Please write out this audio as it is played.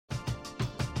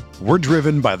We're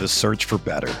driven by the search for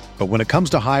better. But when it comes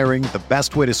to hiring, the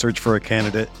best way to search for a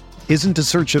candidate isn't to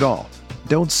search at all.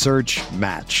 Don't search,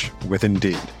 match with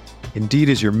Indeed. Indeed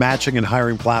is your matching and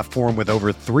hiring platform with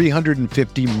over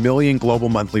 350 million global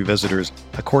monthly visitors,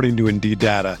 according to Indeed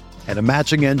data, and a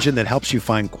matching engine that helps you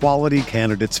find quality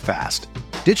candidates fast.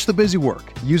 Ditch the busy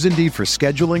work. Use Indeed for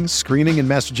scheduling, screening, and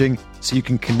messaging so you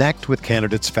can connect with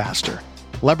candidates faster.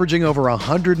 Leveraging over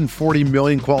 140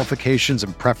 million qualifications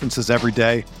and preferences every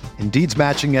day, Indeed's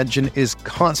matching engine is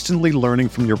constantly learning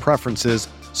from your preferences,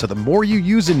 so the more you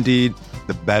use Indeed,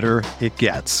 the better it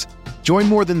gets. Join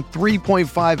more than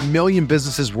 3.5 million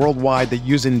businesses worldwide that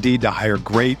use Indeed to hire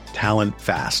great talent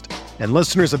fast. And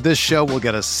listeners of this show will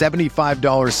get a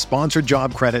 $75 sponsored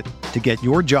job credit to get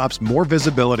your jobs more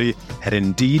visibility at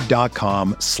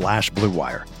Indeed.com/Blue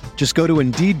Wire. Just go to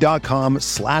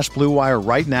Indeed.com/Blue Wire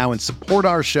right now and support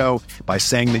our show by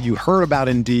saying that you heard about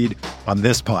Indeed on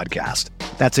this podcast.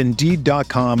 That's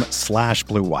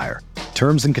Indeed.com/Blue Wire.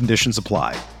 Terms and conditions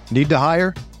apply. Need to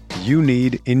hire? You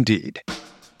need Indeed.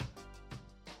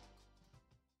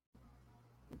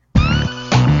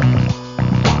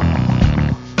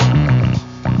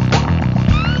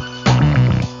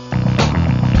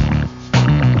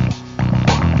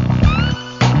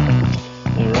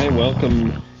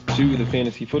 Welcome to the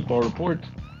Fantasy Football Report,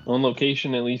 on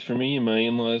location, at least for me, in my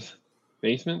in-laws'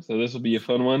 basement. So this will be a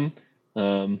fun one.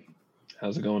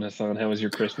 How's it going, Hassan? How was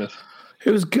your Christmas?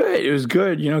 It was good. It was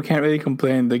good. Can't really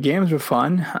complain. The games were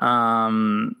fun.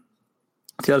 The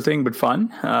other thing, but fun.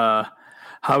 How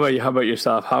about you? How about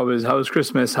yourself? How was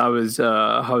Christmas? How was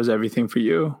everything for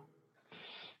you?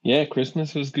 Yeah,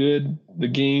 Christmas was good. The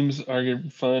games are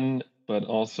fun, but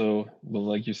also, well,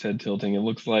 like you said, tilting. It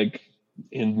looks like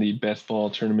in the best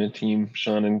ball tournament team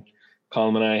Sean and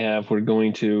Colin and I have, we're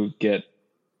going to get,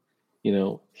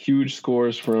 huge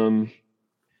scores from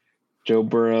Joe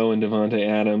Burrow and Devontae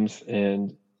Adams,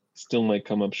 and still might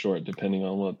come up short depending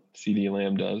on what CeeDee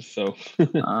Lamb does. So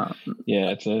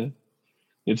yeah, it's a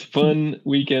fun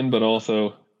weekend, but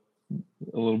also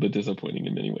a little bit disappointing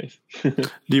in many ways.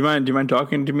 Do you mind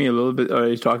talking to me a little bit,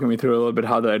 or talking me through a little bit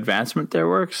how the advancement there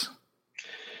works?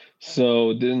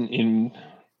 So then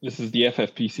this is the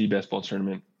FFPC best ball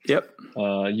tournament. Yep.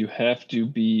 You have to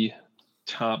be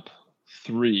top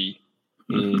 3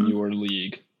 in your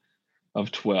league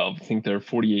of 12. I think there are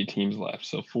 48 teams left.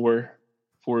 So four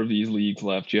of these leagues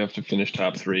left. You have to finish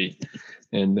top 3.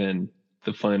 And then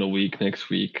the final week,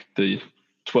 next week, the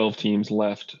 12 teams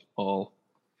left all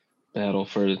battle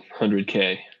for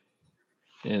 100K.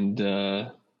 And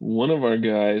one of our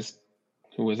guys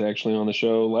who was actually on the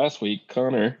show last week,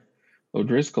 Connor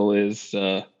O'Driscoll, is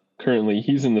currently,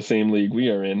 he's in the same league we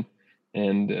are in,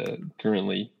 and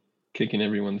currently kicking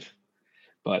everyone's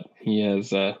butt.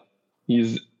 He's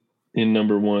in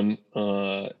number 1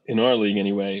 in our league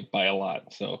anyway by a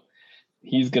lot. So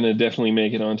he's going to definitely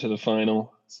make it onto the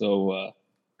final. So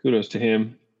kudos to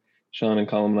him. Sean and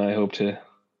Colin and I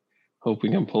hope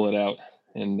we can pull it out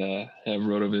and have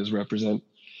RotoViz represent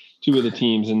 2 of the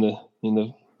teams in the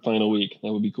final week.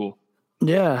 That would be cool.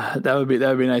 Yeah, that would be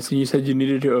nice. And you said you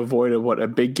needed to avoid a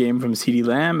big game from CeeDee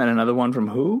Lamb and another one from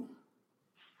who?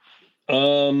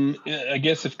 I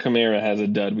guess if Kamara has a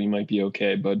dud, we might be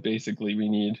okay. But basically, we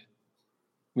need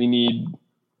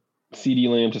CeeDee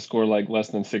Lamb to score like less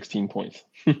than 16 points.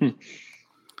 Kind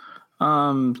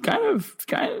of.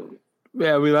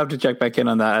 Yeah, we'll have to check back in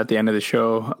on that at the end of the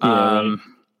show. Yeah, right.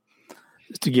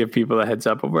 Just to give people a heads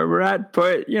up of where we're at.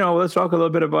 But, let's talk a little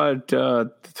bit about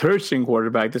the third-string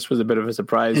quarterback. This was a bit of a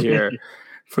surprise here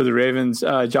for the Ravens.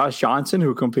 Josh Johnson,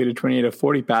 who completed 28 of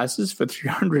 40 passes for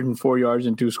 304 yards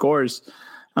and 2 scores.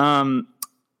 Blair,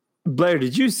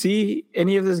 did you see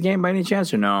any of this game by any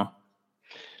chance or no?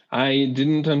 I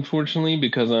didn't, unfortunately,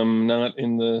 because I'm not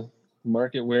in the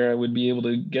market where I would be able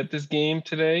to get this game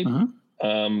today.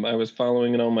 Mm-hmm. I was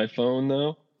following it on my phone,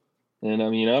 though. And, I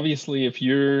mean, obviously, if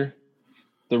you're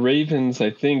the Ravens, I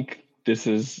think this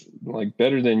is like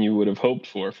better than you would have hoped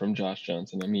for from Josh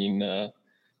Johnson. I mean,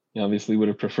 you obviously would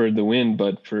have preferred the win,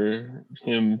 but for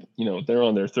him, they're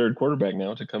on their third quarterback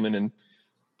now to come in and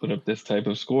put up this type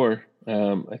of score.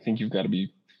 I think you've got to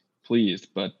be pleased,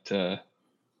 but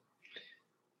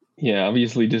yeah,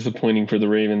 obviously disappointing for the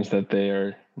Ravens that they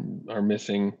are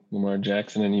missing Lamar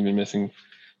Jackson and even missing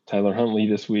Tyler Huntley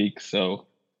this week. So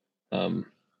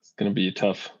it's going to be a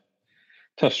tough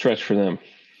stretch for them.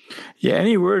 Yeah,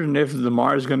 any word on if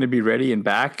Lamar is going to be ready and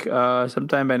back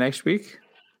sometime by next week?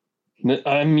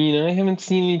 I mean, I haven't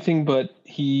seen anything, but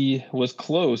he was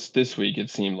close this week, it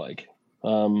seemed like.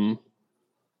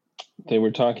 They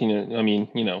were talking, I mean,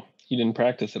 he didn't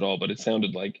practice at all, but it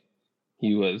sounded like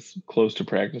he was close to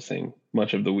practicing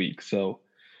much of the week. So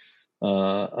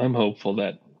I'm hopeful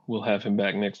that we'll have him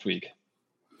back next week.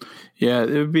 Yeah,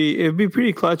 it'd be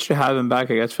pretty clutch to have him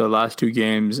back, I guess, for the last two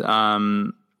games.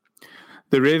 The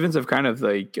Ravens have kind of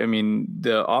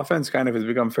the offense kind of has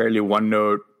become fairly one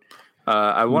note.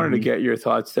 I wanted to get your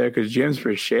thoughts there because James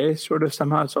Prochet sort of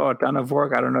somehow saw a ton of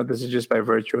work. I don't know if this is just by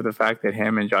virtue of the fact that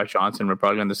him and Josh Johnson were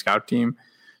probably on the scout team.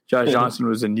 Josh Johnson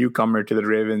was a newcomer to the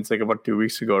Ravens like about 2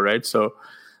 weeks ago, right? So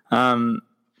I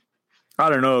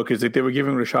don't know because they were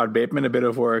giving Rashad Bateman a bit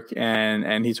of work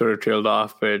and he sort of trailed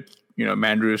off, but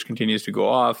Mandrews continues to go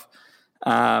off.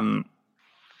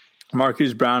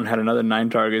 Marquise Brown had another 9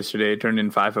 targets today, turned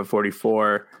in 5 of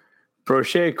 44.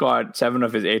 Prochet caught 7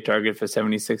 of his 8 targets for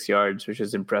 76 yards, which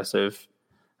is impressive.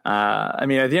 At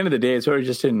the end of the day, it sort of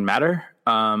just didn't matter.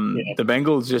 The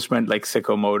Bengals just went like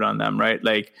sicko mode on them, right?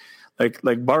 Like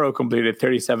Burrow completed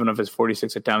 37 of his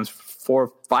 46 attempts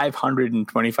for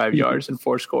 525 yards and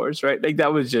 4 scores, right? Like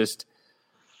that was just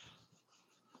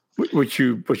what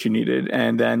you needed.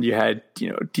 And then you had,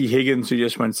 T. Higgins who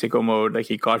just went sicko mode. Like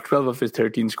he caught 12 of his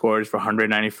 13 scores for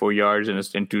 194 yards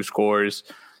and 2 scores.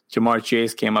 Jamar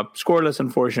Chase came up scoreless,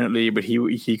 unfortunately, but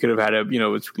he could have had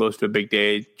was close to a big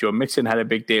day. Joe Mixon had a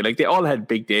big day. Like they all had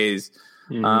big days.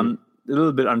 A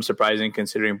little bit unsurprising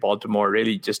considering Baltimore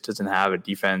really just doesn't have a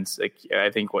defense. Like I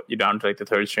think you're down to like the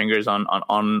third stringers on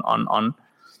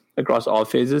across all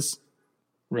phases.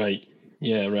 Right.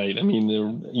 Yeah. Right. I mean,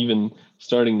 they're even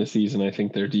starting the season. I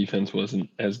think their defense wasn't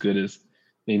as good as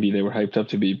maybe they were hyped up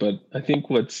to be. But I think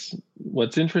what's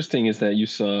interesting is that you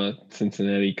saw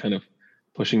Cincinnati kind of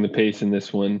pushing the pace in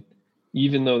this one,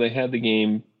 even though they had the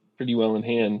game pretty well in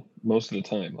hand most of the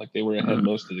time. Like they were ahead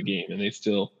most of the game, and they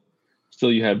still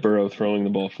you had Burrow throwing the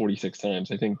ball 46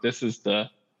 times. I think this is the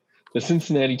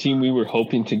Cincinnati team we were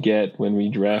hoping to get when we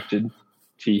drafted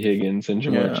T. Higgins and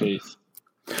Jamar Chase.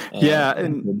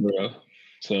 And Burrow.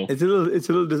 So it's a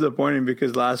little disappointing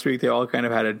because last week they all kind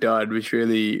of had a dud, which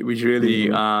really really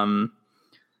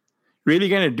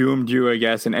kind of doomed you, I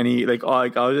guess. And I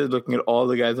was just looking at all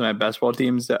the guys on my best ball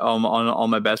teams on all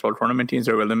my best ball tournament teams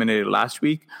that were eliminated last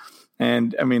week.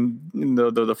 And I mean,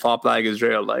 the flop flag is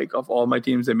real. Like of all my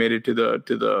teams that made it to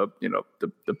the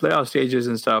playoff stages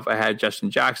and stuff, I had Justin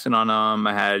Jackson on them.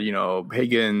 I had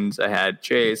Higgins. I had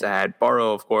Chase. I had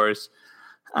Burrow, of course.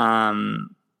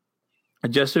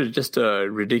 Just a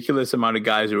ridiculous amount of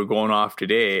guys who were going off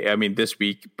today. I mean, this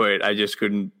week, but I just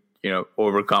couldn't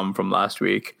overcome from last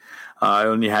week. I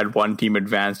only had one team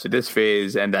advance to this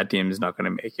phase, and that team is not going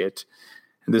to make it.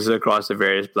 And this is across the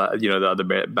various, the other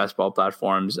best ball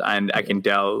platforms, and I can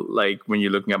tell like when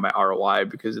you're looking at my ROI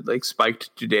because it like spiked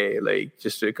today, like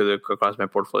just because across my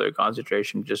portfolio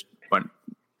concentration just went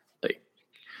like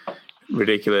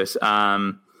ridiculous.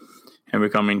 And we're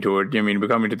coming to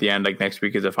the end. Like next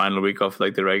week is the final week of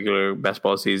like the regular best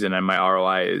ball season, and my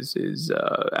ROI is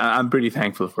I'm pretty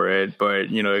thankful for it. But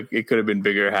it could have been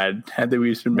bigger had the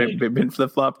Weaves been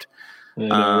flip flopped.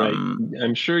 Right.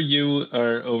 I'm sure you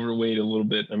are overweight a little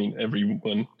bit. I mean, every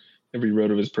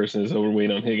Rotoviz person is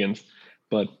overweight on Higgins,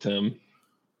 but I'm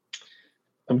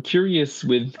curious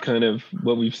with kind of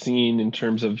what we've seen in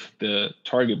terms of the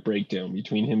target breakdown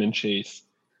between him and Chase,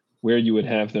 where you would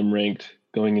have them ranked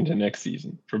going into next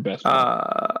season for best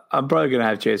ball. I'm probably gonna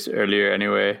have Chase earlier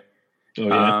anyway.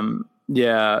 Oh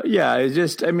yeah. Yeah. It's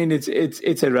just, I mean,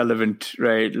 it's irrelevant,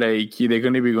 right? Like they're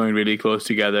going to be going really close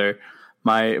together.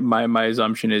 My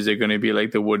assumption is they're going to be like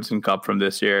the Woods and Cup from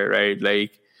this year, right?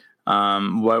 Like,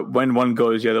 when one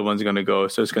goes, the other one's going to go.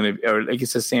 So it's going to be, or like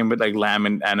it's the same with like Lamb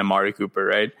and Amari Cooper,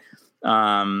 right?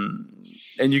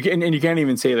 And you can't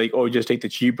even say like, oh, just take the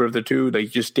cheaper of the two.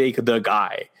 Like, just take the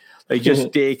guy. Like,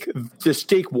 just take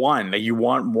one. Like, you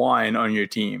want one on your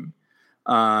team.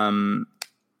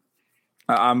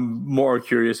 I'm more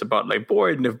curious about like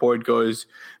Boyd, and if Boyd goes,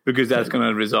 because that's going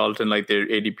to result in like their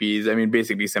ADPs. I mean,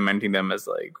 basically cementing them as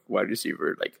like wide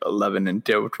receiver, like 11 and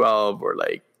 12, or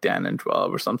like 10 and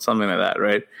 12, or something like that,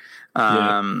 right?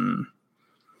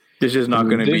 This is not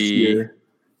going to be. Year,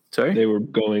 sorry, they were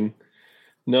going.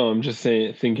 No, I'm just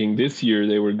thinking this year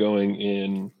they were going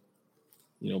in,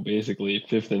 basically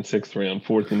 5th and 6th round,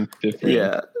 4th and 5th round.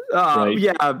 Yeah. Right?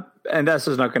 Yeah, and that's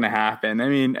just not going to happen. I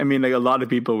mean, like a lot of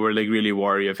people were like really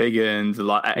worried of Higgins.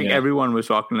 Everyone was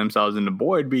talking themselves into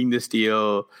Boyd being the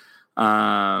steal.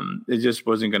 It just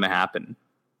wasn't going to happen.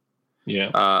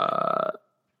 Yeah.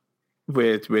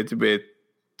 With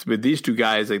these two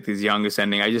guys, like these young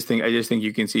ascending, I just think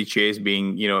you can see Chase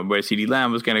being, where CeeDee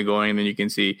Lamb was kind of going, and then you can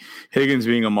see Higgins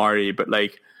being Amari, but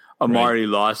like Amari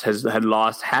lost, I'm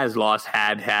not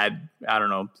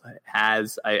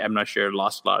sure,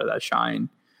 lost a lot of that shine.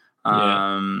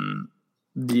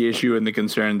 the issue and the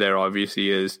concern there obviously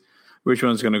is which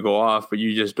one's going to go off, but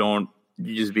you just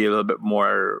be a little bit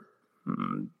more.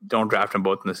 Don't draft them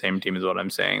both in the same team is what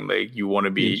I'm saying. Like you want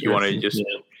to just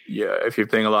if you're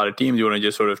playing a lot of teams, you want to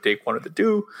just sort of take one of the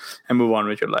two and move on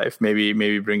with your life. Maybe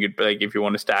bring it, like if you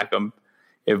want to stack them,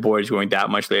 if Boyd's going that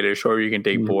much later, sure, you can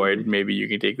take Boyd. Maybe you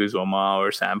can take Uzomah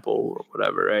or Sample or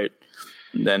whatever, right?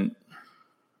 And then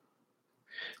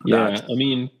I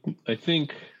mean, I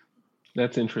think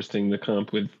that's interesting, the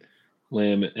comp with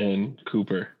Lamb and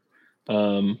Cooper.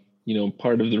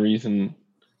 Part of the reason,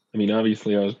 I mean,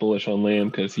 obviously I was bullish on Lamb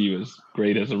because he was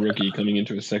great as a rookie coming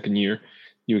into his second year.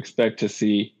 You expect to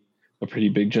see a pretty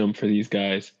big jump for these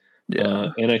guys.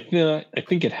 Yeah. And I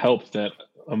think it helped that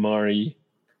Amari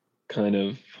kind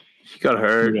of he got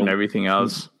hurt and everything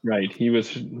else. Right. He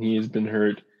has been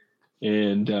hurt,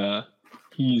 and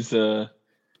he's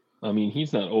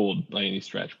he's not old by any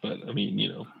stretch, but I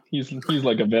mean, he's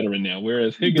like a veteran now,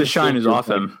 whereas Higgins, the shine is off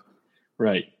him.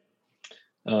 Right.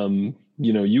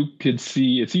 You could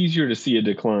see it's easier to see a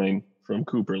decline from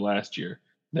Cooper last year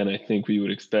than I think we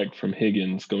would expect from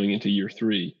Higgins going into year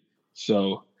 3.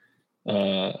 So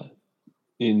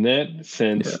in that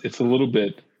sense, it's a little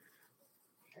bit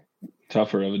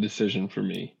tougher of a decision for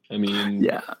me. I mean,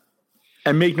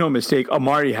 and make no mistake,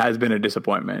 Amari has been a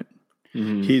disappointment.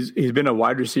 Mm-hmm. He's been a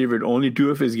wide receiver in only 2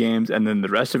 of his games, and then the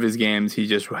rest of his games, he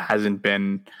just hasn't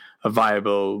been a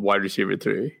viable wide receiver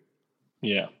 3.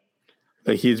 Yeah.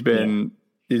 Like he's been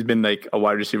like a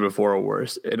wide receiver 4 or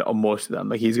worse in most of them.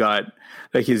 Like he's got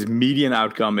like his median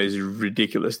outcome is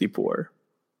ridiculously poor.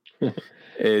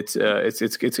 It's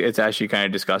actually kind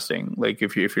of disgusting. Like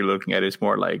if you're looking at it, it's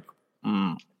more like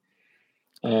he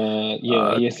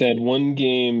had one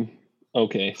game.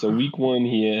 Okay, so week 1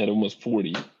 he had almost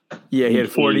 40. Yeah, he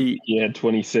had 40. He had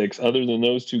 26. Other than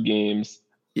those 2 games,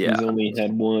 he's only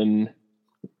had one.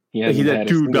 He's had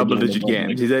 2 double-digit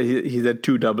games. He's had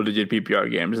 2 double-digit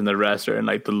PPR games, and the rest are in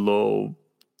like the low,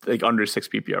 like under 6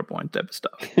 PPR point type of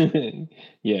stuff.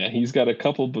 Yeah, he's got a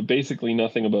couple, but basically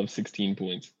nothing above 16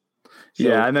 points. So,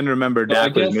 and then remember,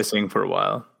 Dak was missing for a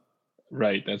while.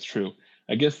 Right, that's true.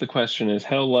 I guess the question is,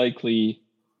 how likely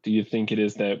do you think it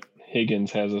is that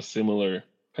Higgins has a similar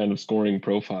kind of scoring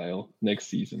profile next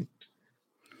season?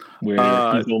 Where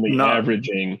he's only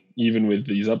averaging, even with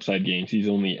these upside games, he's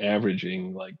only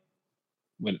averaging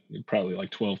probably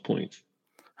like 12 points.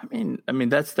 I mean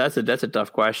that's a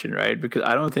tough question, right? Because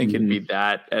I don't think it'd be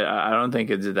that. I don't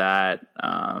think it's that.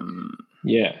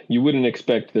 You wouldn't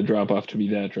expect the drop off to be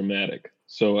that dramatic.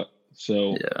 So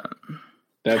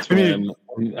that's why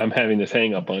I'm having this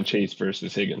hang up on Chase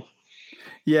versus Higgins.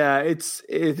 Yeah, it's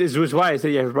why I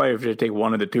say you probably have to take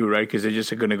one of the 2, right? Because they're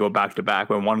just going to go back to back.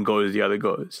 When one goes, the other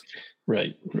goes.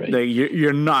 Right. Like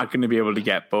you're not going to be able to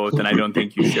get both, and I don't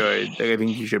think you should. Like I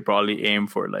think you should probably aim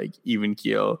for like even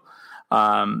keel.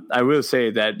 I will say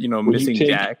that missing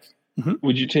Jack.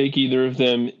 Would you take either of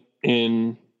them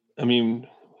in? I mean,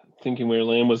 thinking where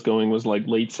Lamb was going was like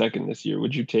late second this year.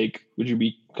 Would you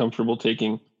be comfortable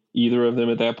taking either of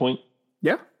them at that point?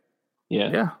 Yeah.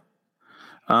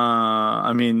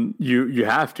 I mean, you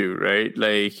have to, right?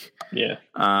 Like,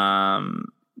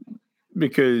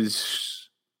 because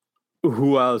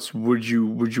who else would you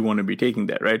want to be taking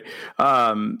that, right?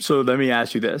 So let me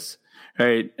ask you this,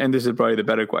 right? And this is probably the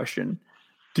better question.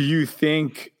 Do you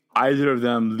think either of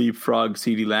them leapfrog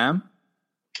CeeDee Lamb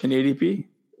in ADP?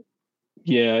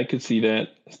 Yeah, I could see that,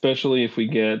 especially if we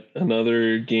get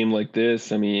another game like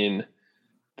this. I mean,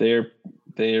 they're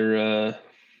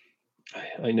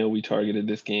I know we targeted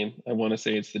this game. I want to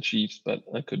say it's the Chiefs, but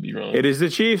I could be wrong. It is the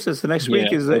Chiefs. It's the next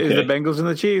week is the Bengals and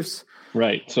the Chiefs.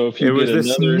 Right. So if you get another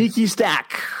sneaky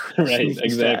stack. Right,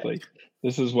 exactly. Stack.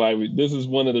 This is why this is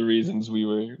one of the reasons we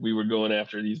were going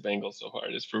after these Bengals so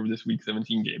hard, is for this week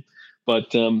 17 game.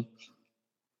 But I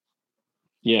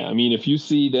mean, if you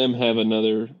see them have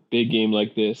another big game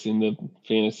like this in the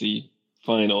fantasy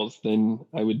finals, then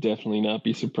I would definitely not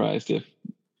be surprised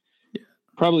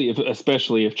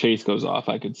especially if Chase goes off,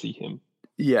 I could see him.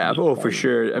 Yeah, for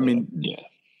sure. I mean,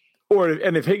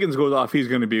 and if Higgins goes off, he's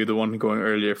going to be the one going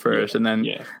earlier first, and then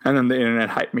the internet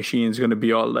hype machine is going to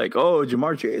be all like, "Oh,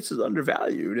 Jamar Chase is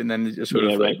undervalued," and then it just sort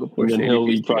of like and then he'll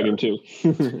leapfrog him too.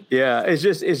 Yeah, it's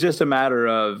just a matter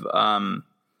of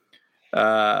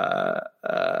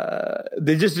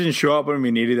they just didn't show up when we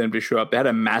needed them to show up. They had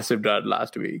a massive dud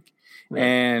last week,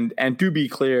 and to be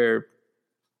clear,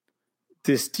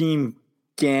 this team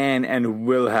can and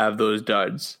will have those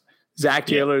duds. Zach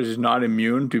Taylor is not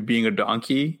immune to being a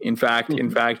donkey. In fact,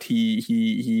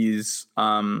 he's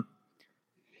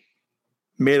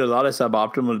made a lot of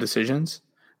suboptimal decisions.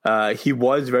 He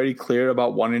was very clear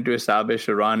about wanting to establish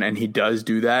a run, and he does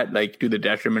do that, like to the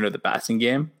detriment of the passing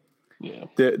game. Yeah.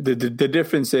 The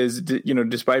difference is,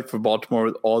 despite for Baltimore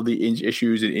with all the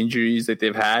issues and injuries that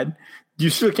they've had, you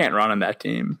still can't run on that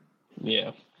team.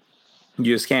 Yeah,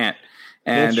 you just can't.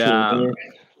 And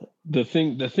the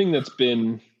thing that's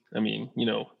been, I mean,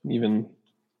 even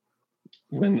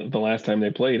when the last time they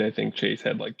played, I think Chase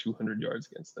had like 200 yards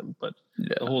against them. But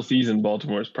the whole season,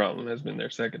 Baltimore's problem has been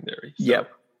their secondary. So.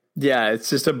 Yep. Yeah, it's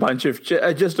just a bunch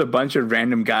of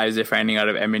random guys they're finding out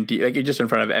of M&T, like just in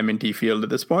front of M&T Field at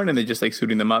this point, and they're just like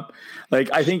suiting them up.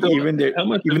 Like I think even the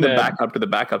backup to the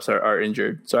backups are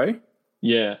injured. Sorry.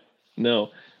 Yeah.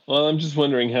 No. Well, I'm just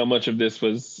wondering how much of this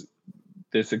was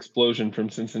this explosion from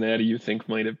Cincinnati you think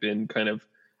might have been kind of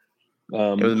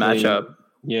it was a matchup.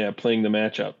 Yeah, playing the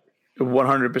matchup.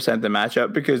 100% the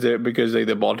matchup because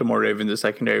the Baltimore Ravens, the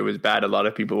secondary was bad. A lot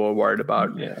of people were worried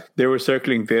about. Yeah. They were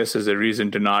circling this as a reason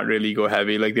to not really go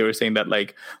heavy. Like they were saying that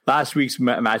like last week's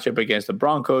matchup against the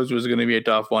Broncos was going to be a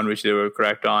tough one, which they were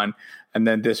correct on. And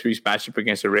then this week's matchup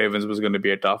against the Ravens was going to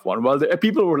be a tough one. Well,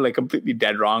 people were like completely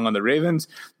dead wrong on the Ravens.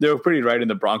 They were pretty right in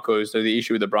the Broncos. So the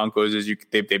issue with the Broncos is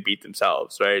they beat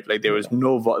themselves, right? Like there was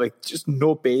just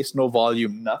no pace, no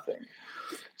volume, nothing.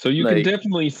 So you can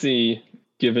definitely see,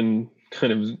 given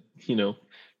kind of,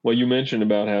 what you mentioned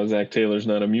about how Zach Taylor's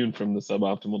not immune from the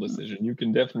suboptimal decision, you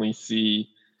can definitely see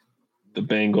the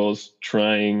Bengals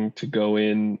trying to go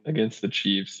in against the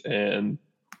Chiefs and,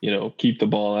 keep the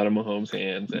ball out of Mahomes'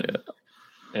 hands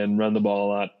and run the ball a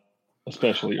lot,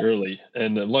 especially early.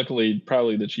 And luckily,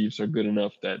 probably the Chiefs are good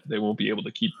enough that they won't be able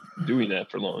to keep doing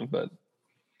that for long. But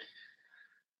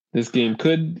this game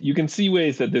you can see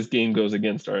ways that this game goes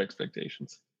against our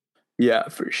expectations. Yeah,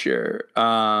 for sure.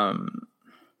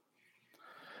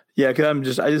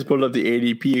 Because I just pulled up the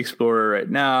ADP Explorer right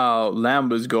now. Lamb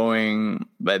was going,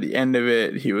 by the end of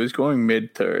it, he was going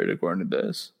mid-third according to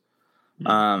this.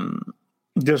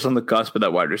 Just on the cusp of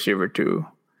that wide receiver too.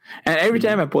 And every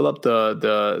time I pull up the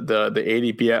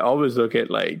ADP, I always look at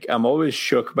I'm always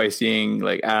shook by seeing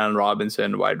like Allen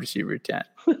Robinson wide receiver 10.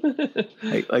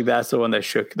 like that's the one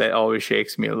that always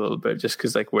shakes me a little bit just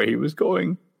because like where he was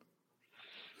going.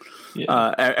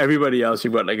 Yeah. Everybody else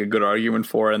you've got like a good argument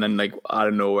for, and then like out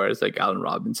of nowhere it's like Allen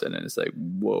Robinson, and it's like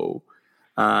whoa.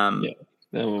 I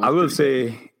will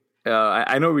say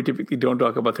I know we typically don't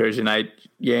talk about Thursday night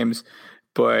games,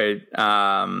 but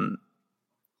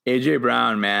AJ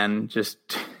Brown, man,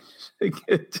 just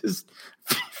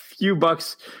few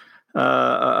bucks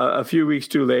a few weeks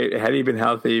too late. Had he been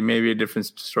healthy, maybe a different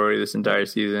story this entire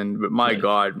season. But my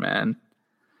God, man.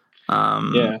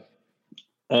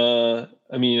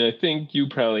 I mean, I think you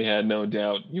probably had no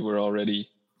doubt you were already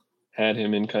had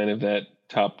him in kind of that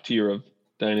top tier of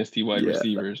dynasty wide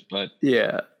receivers, but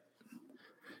yeah.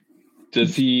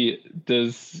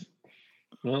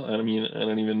 Well, I mean, I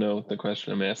don't even know the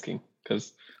question I'm asking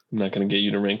because I'm not going to get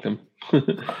you to rank them.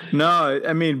 No,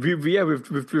 I mean,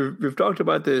 we've talked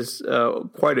about this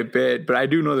quite a bit, but I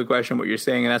do know the question, what you're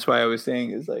saying. And that's why I was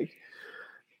saying is like,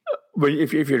 but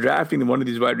if you're drafting one of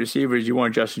these wide receivers, you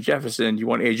want Justin Jefferson, you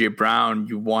want AJ Brown,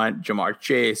 you want Jamar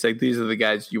Chase. Like these are the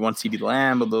guys you want. CeeDee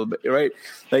Lamb a little bit, right?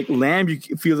 Like Lamb,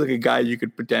 feels like a guy you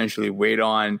could potentially wait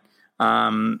on.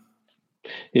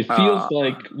 It feels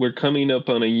like we're coming up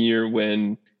on a year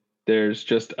when there's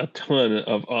just a ton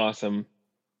of awesome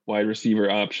wide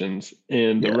receiver options,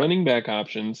 and the running back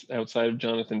options outside of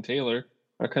Jonathan Taylor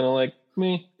are kind of like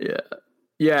me.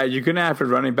 Yeah, you're gonna have a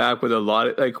running back with a lot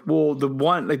of the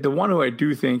one who I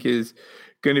do think is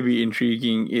going to be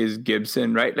intriguing is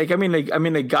Gibson, right?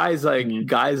 Guys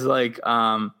like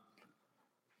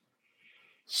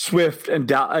Swift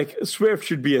and Swift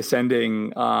should be ascending.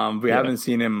 We haven't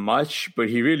seen him much, but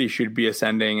he really should be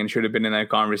ascending and should have been in that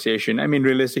conversation. I mean,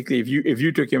 realistically, if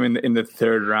you took him in the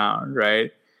third round,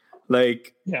 right?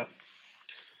 Like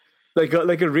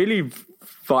a really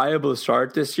viable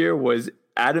start this year was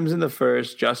Adams in the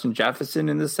first, Justin Jefferson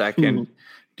in the second,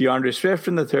 DeAndre Swift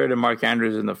in the third, and Mark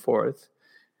Andrews in the fourth.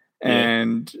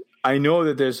 And I know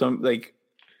that there's some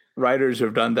writers who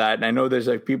have done that, and I know there's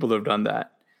people who have done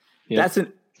that. That's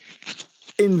an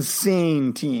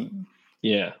insane team.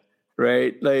 Yeah.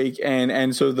 Right.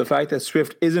 And so the fact that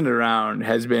Swift isn't around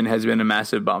has been a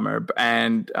massive bummer.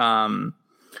 And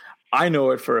I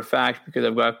know it for a fact because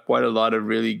I've got quite a lot of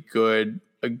really good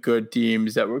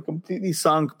teams that were completely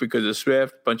sunk because of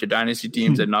Swift. A bunch of dynasty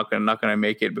teams that not gonna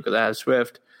make it because I have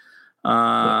Swift.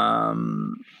 I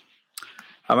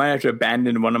might have to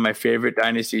abandon one of my favorite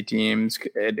dynasty teams,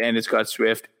 and it's got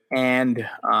Swift and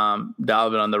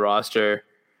Dalvin on the roster.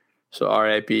 So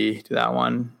RIP to that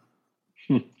one.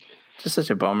 Just such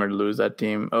a bummer to lose that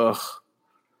team. Ugh.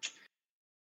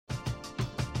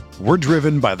 We're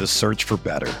driven by the search for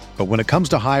better. But when it comes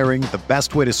to hiring, the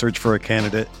best way to search for a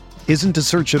candidate isn't to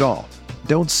search at all.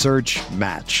 Don't search,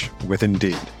 match with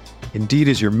Indeed. Indeed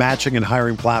is your matching and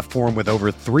hiring platform with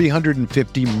over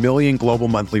 350 million global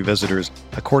monthly visitors,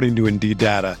 according to Indeed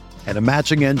data, and a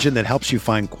matching engine that helps you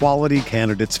find quality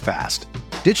candidates fast.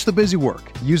 Ditch the busy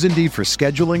work. Use Indeed for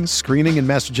scheduling, screening, and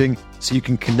messaging so you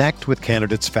can connect with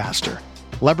candidates faster.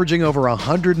 Leveraging over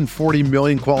 140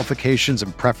 million qualifications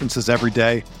and preferences every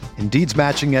day, Indeed's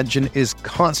matching engine is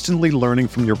constantly learning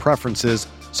from your preferences,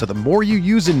 so the more you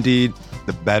use Indeed,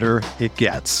 the better it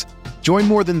gets. Join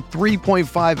more than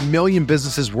 3.5 million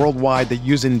businesses worldwide that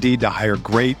use Indeed to hire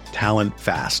great talent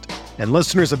fast. And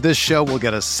listeners of this show will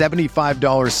get a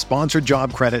 $75 sponsored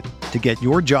job credit to get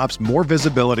your jobs more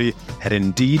visibility at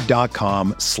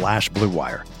Indeed.com/Blue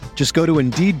Wire. Just go to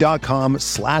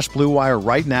Indeed.com/Blue Wire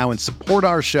right now and support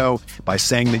our show by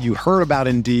saying that you heard about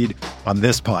Indeed on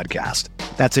this podcast.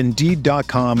 That's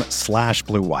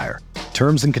Indeed.com/Blue Wire.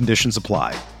 Terms and conditions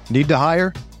apply. Need to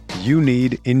hire? You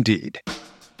need Indeed.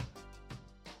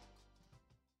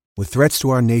 With threats to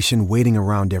our nation waiting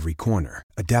around every corner,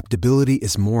 adaptability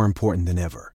is more important than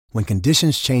ever. When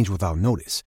conditions change without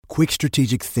notice, quick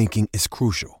strategic thinking is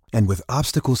crucial. And with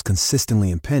obstacles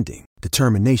consistently impending,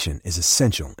 determination is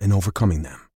essential in overcoming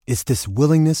them. It's this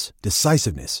willingness,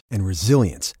 decisiveness, and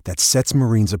resilience that sets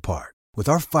Marines apart. With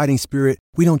our fighting spirit,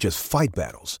 we don't just fight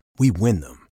battles, we win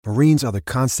them. Marines are the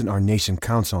constant our nation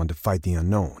counts on to fight the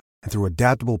unknown. And through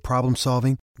adaptable problem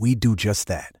solving, we do just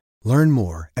that. Learn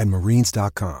more at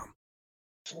Marines.com.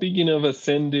 Speaking of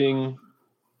ascending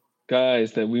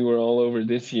guys that we were all over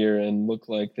this year and look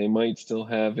like they might still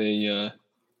have a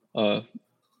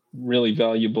really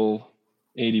valuable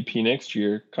ADP next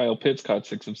year, Kyle Pitts caught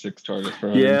 6 of 6 targets for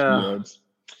 102 yards.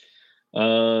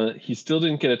 He still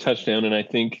didn't get a touchdown, and I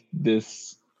think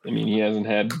he hasn't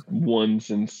had one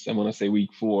since, I want to say,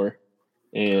 week 4,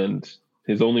 and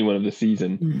his only one of the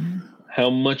season. Mm-hmm. How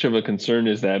much of a concern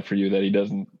is that for you that he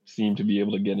doesn't seem to be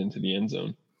able to get into the end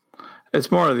zone? It's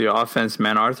more of the offense,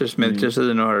 man. Arthur Smith just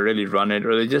doesn't know how to really run it,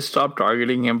 or they just stopped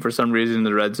targeting him for some reason in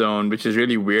the red zone, which is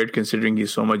really weird considering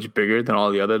he's so much bigger than all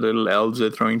the other little elves they're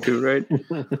throwing to, right?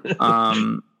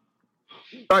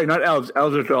 Sorry, not elves.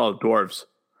 Elves are all dwarves.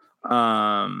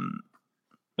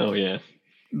 Oh yeah,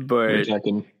 but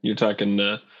you're talking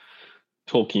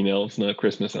Tolkien elves, not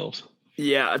Christmas elves.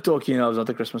 Yeah, Tolkien elves, not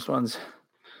the Christmas ones.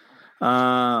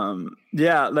 Like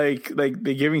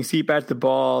they're giving CPAT the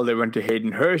ball. They went to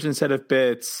Hayden Hurst instead of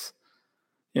Pitts.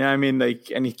 You know what I mean?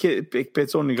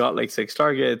 Pitts only got 6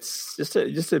 targets.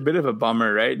 Just a bit of a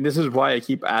bummer, right? And this is why I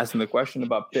keep asking the question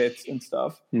about Pitts and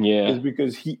stuff. Yeah. Is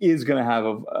because he is going to have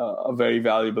a very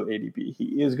valuable ADP.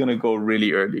 He is going to go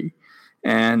really early.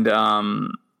 And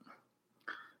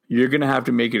you're going to have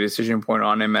to make a decision point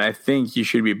on him. And I think you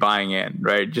should be buying in,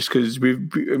 right? Just because we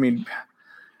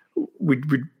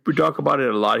talk about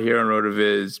it a lot here on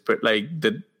RotoViz, but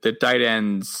the tight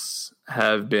ends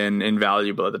have been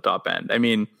invaluable at the top end. I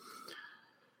mean,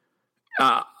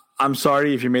 I'm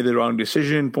sorry if you made the wrong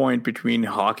decision point between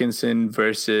Hawkinson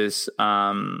versus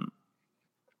Mark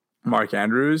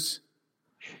Andrews.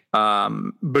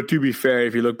 But to be fair,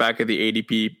 if you look back at the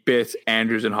ADP, Pitts,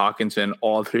 Andrews, and Hawkinson,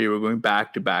 all 3 were going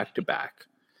back to back to back.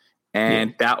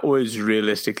 And that was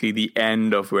realistically the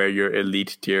end of where your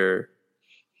elite tier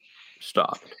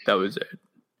stopped. That was it.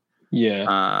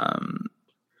 Yeah.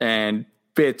 And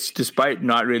Pitts, despite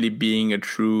not really being a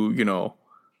true,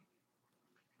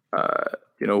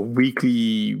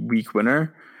 week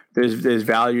winner, there's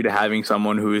value to having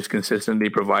someone who is consistently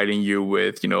providing you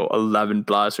with 11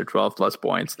 plus or 12 plus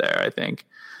points there. I think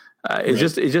it's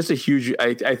just a huge.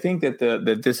 I think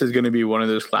that this is going to be one of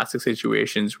those classic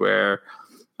situations where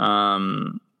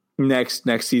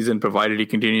next season, provided he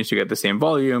continues to get the same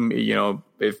volume,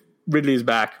 if Ridley's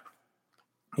back,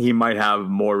 he might have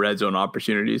more red zone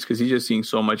opportunities because he's just seeing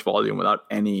so much volume without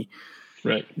any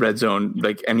red zone,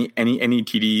 any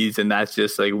TDs, and that's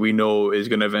just we know is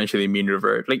going to eventually mean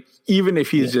revert. Even if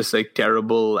he's just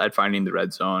terrible at finding the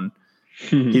red zone,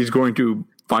 he's going to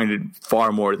find it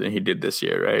far more than he did this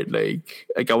year, right?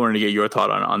 I wanted to get your thought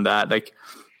on that,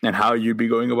 and how you'd be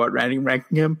going about ranking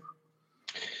him.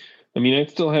 I mean, I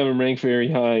still have him ranked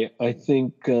very high. I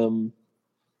think,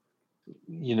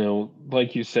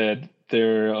 like you said,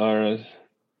 there's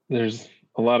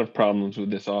a lot of problems with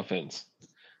this offense,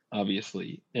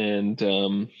 obviously. And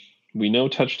we know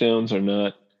touchdowns are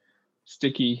not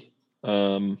sticky.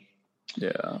 If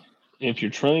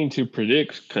you're trying to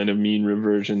predict kind of mean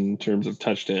reversion in terms of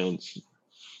touchdowns,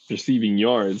 receiving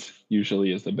yards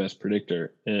usually is the best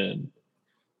predictor. And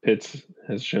Pitts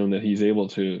has shown that he's able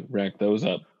to rack those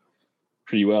up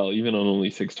pretty well. Even on only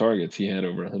 6 targets, he had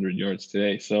over 100 yards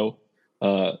today. So,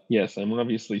 yes, I'm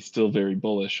obviously still very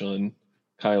bullish on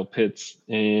Kyle Pitts.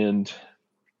 And,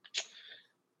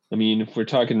 I mean, if we're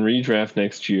talking redraft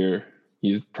next year,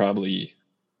 he's probably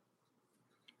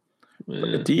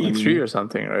D3 or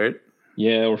something, right?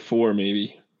 Yeah, or 4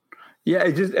 maybe. Yeah,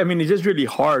 it's just really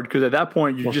hard because at that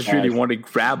point you just really want to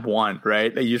grab one,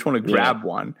 right? Like you just want to grab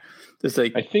one. Just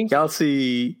like I think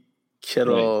Kelsey,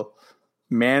 Kittle,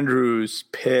 Mandrews,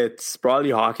 Pitts, probably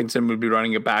Hawkinson would be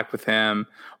running it back with him.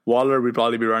 Waller would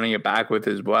probably be running it back with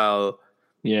as well.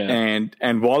 Yeah,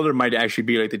 and Waller might actually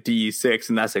be like the DE6,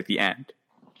 and that's like the end.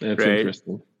 That's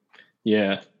interesting.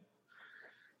 Yeah.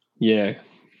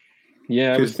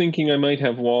 I was thinking I might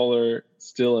have Waller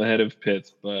still ahead of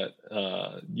Pitts, but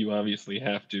you obviously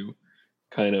have to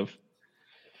kind of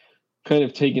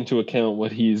take into account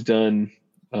what he's done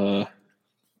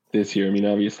this year. I mean,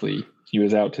 obviously he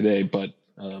was out today, but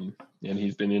and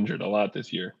he's been injured a lot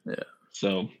this year. Yeah.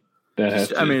 So that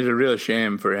has. I mean, it's a real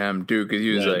shame for him too, because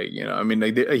he was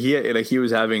he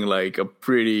was having like a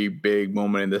pretty big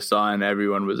moment in the sun.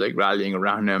 Everyone was like rallying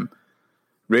around him.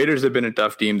 Raiders have been a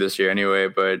tough team this year anyway,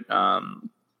 but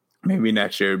maybe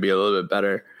next year would be a little bit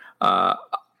better.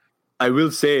 I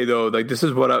will say though, like this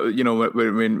is what but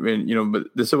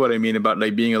this is what I mean about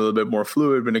like being a little bit more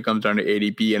fluid when it comes down to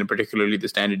ADP and particularly the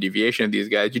standard deviation of these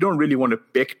guys. You don't really want to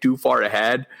pick too far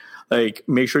ahead. Like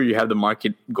make sure you have the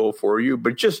market go for you,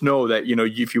 but just know that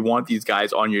if you want these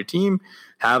guys on your team,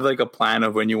 have like a plan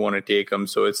of when you want to take them.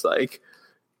 So it's like.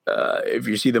 If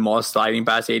you see them all sliding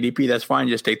past ADP, that's fine.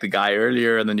 Just take the guy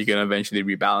earlier, and then you can eventually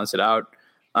rebalance it out.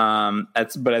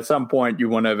 But at some point, you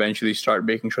want to eventually start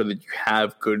making sure that you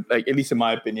have good, like at least in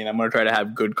my opinion, I'm going to try to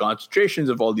have good concentrations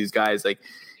of all these guys, like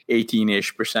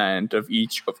 18-ish% of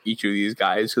each of these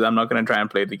guys, because I'm not going to try and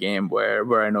play the game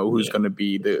where I know who's going to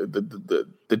be the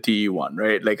TE one,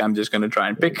 right? Like I'm just going to try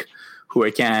and pick who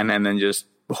I can, and then just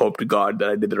hope to God that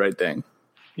I did the right thing.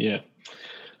 Yeah.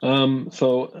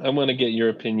 So I want to get your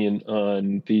opinion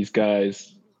on these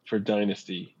guys for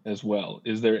Dynasty as well.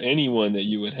 Is there anyone that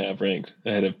you would have ranked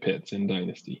ahead of Pitts in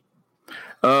Dynasty?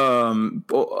 For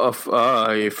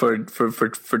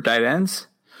tight ends,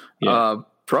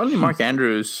 probably Mark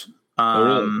Andrews.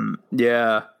 Really?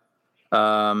 Yeah.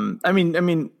 I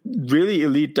mean, really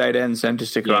elite tight ends tend to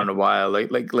stick around a while.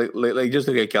 Like just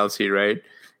look at Kelsey, right?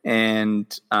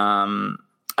 And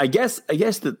I guess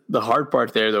the hard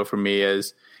part there though for me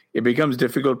is it becomes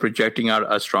difficult projecting out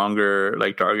a stronger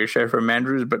like target share for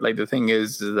Andrews. But like the thing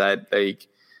is that like,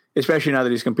 especially now that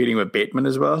he's competing with Bateman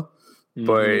as well.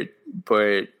 Mm-hmm.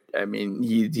 But I mean,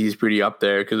 he's pretty up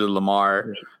there because of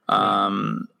Lamar.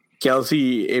 Right.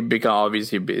 Kelsey,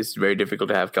 obviously it's very difficult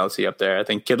to have Kelsey up there. I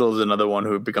think Kittle is another one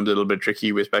who becomes a little bit tricky,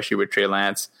 especially with Trey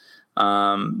Lance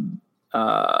up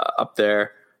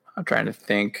there. I'm trying to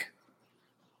think.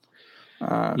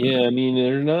 I mean,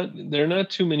 there are not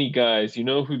too many guys. You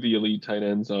know who the elite tight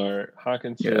ends are.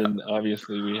 Hawkinson,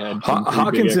 obviously, we had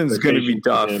Hawkinson's going to be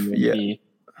tough. Yeah, he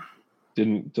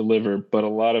didn't deliver, but a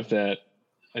lot of that,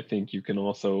 I think, you can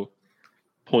also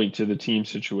point to the team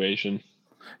situation.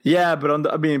 Yeah, but on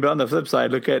the flip side,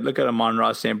 look at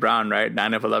Amon-Ra St. Brown, right?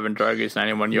 9 of 11 targets,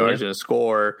 91 yards and a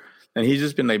score, and he's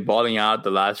just been like balling out the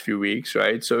last few weeks,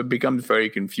 right? So it becomes very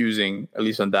confusing, at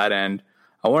least on that end.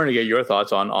 I wanted to get your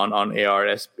thoughts on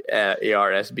ARSB.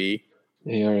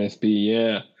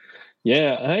 ARSB,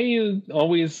 yeah. I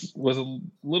always was a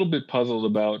little bit puzzled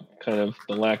about kind of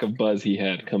the lack of buzz he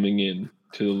had coming in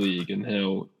to the league and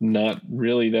how not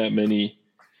really that many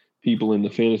people in the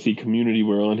fantasy community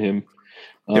were on him.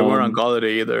 They weren't on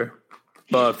Golladay either.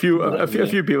 A few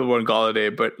people were on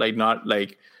Golladay, but like not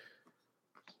like.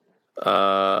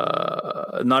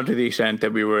 Not to the extent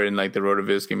that we were in like the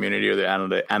RotoViz community or the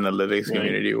analytics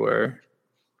community where.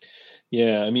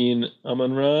 Yeah, I mean,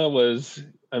 Amon-Ra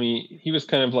he was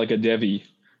kind of like a Devi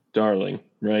darling,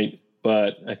 right?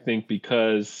 But I think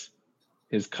because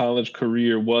his college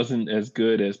career wasn't as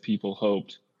good as people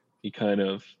hoped, he kind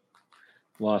of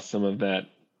lost some of that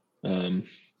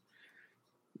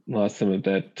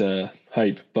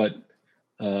hype. But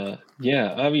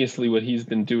obviously what he's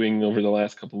been doing over the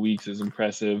last couple of weeks is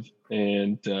impressive.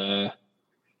 And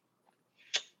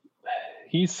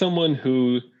he's someone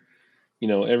who,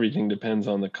 everything depends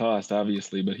on the cost,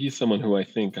 obviously, but he's someone who I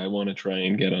think I want to try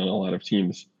and get on a lot of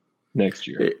teams next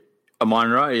year.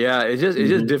 Amon-Ra, yeah. It's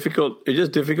just difficult. It's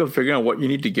just difficult figuring out what you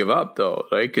need to give up though,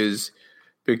 right? Because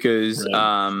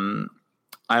right.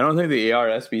 I don't think the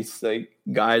ARSB like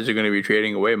guys are going to be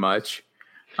trading away much.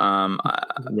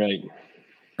 Right.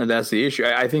 And that's the issue.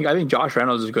 I think Josh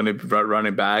Reynolds is going to be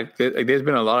running back. There's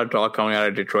been a lot of talk coming out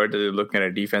of Detroit that they're looking at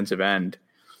a defensive end.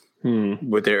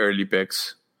 with their early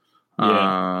picks.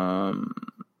 Yeah.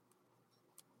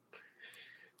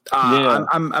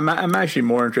 I'm actually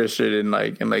more interested in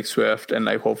like Swift and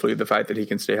like hopefully the fact that he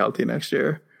can stay healthy next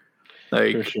year.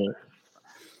 Like For sure.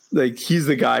 Like he's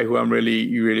the guy who I'm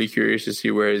really curious to see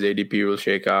where his ADP will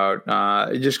shake out.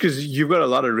 Just because you've got a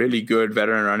lot of really good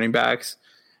veteran running backs,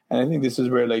 and I think this is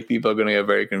where like people are going to get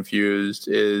very confused.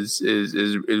 Is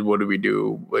what do we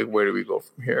do? Like where do we go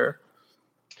from here?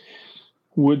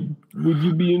 Would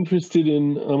you be interested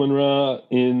in Amon-Ra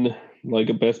in like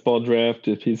a best ball draft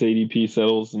if his ADP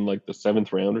settles in like the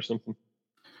 7th round or something?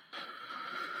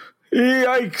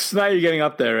 Yikes! Now you're getting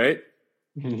up there, right?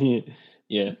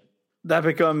 Yeah. That's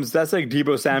like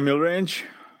Deebo Samuel range.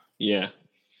 Yeah.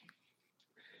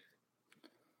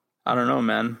 I don't know,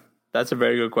 man. That's a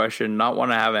very good question. Not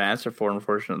one I have an answer for,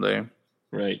 unfortunately.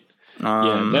 Right.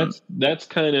 Yeah, that's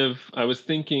kind of, I was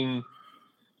thinking,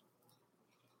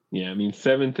 yeah, I mean,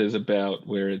 7th is about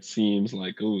where it seems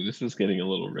like, oh, this is getting a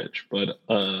little rich. But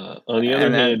on the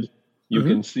other hand, you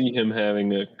can see him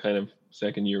having a kind of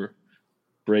second-year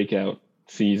breakout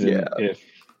season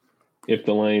if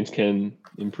the Lions can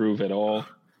improve at all.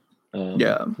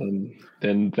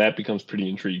 Then that becomes pretty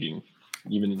intriguing,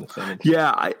 even in the 7th.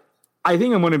 Yeah, I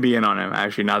think I'm going to be in on him,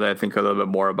 actually, now that I think a little bit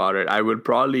more about it. I would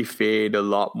probably fade a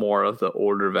lot more of the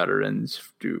older veterans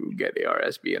to get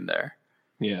ARSB in there.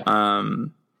 Yeah.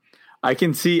 I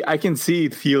can see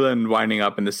Thielen winding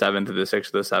up in the 7th or the 6th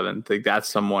or the 7th. Like that's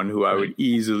someone who I would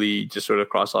easily just sort of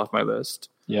cross off my list.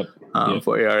 Yep.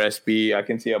 For ARSB. I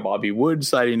can see a Bobby Wood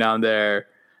sliding down there.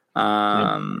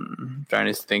 Trying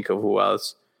to think of who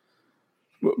else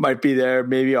might be there.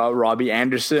 Maybe Robbie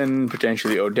Anderson,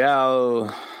 potentially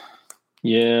Odell.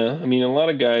 Yeah, I mean, a lot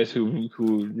of guys who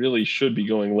really should be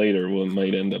going later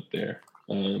might end up there.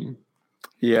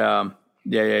 Yeah.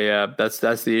 That's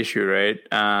the issue, right?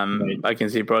 Right. I can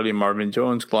see probably Marvin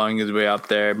Jones clawing his way up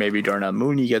there. Maybe Darnell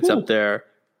Mooney gets up there.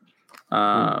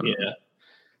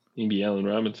 Maybe Allen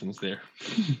Robinson's there.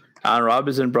 Allen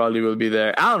Robinson probably will be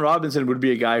there. Allen Robinson would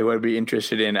be a guy who I'd be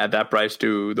interested in at that price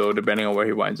too, though, depending on where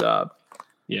he winds up.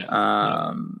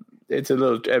 Yeah. It's a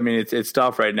little. I mean, it's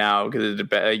tough right now because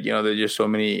there's just so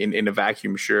many in a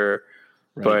vacuum, sure,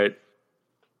 Right.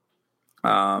 but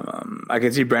I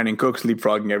can see Brandon Cooks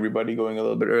leapfrogging everybody, going a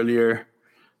little bit earlier.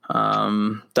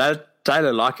 That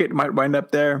Tyler Lockett might wind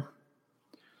up there.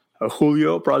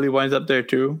 Julio probably winds up there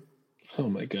too. Oh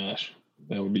my gosh,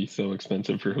 that would be so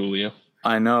expensive for Julio.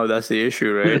 I know, that's the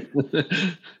issue, right?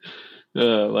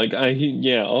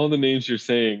 All the names you're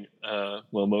saying,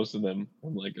 well, most of them,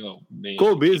 I'm like, oh man.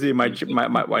 Cole Beasley might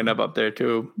wind up there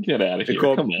too. Get out of here!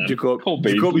 Come on, Cole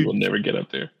Beasley will never get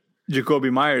up there. Jacoby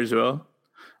Myers will.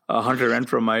 Hunter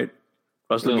Renfrow might.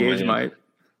 Russell Gage might.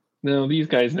 No, these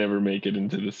guys never make it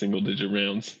into the single-digit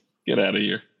rounds. Get out of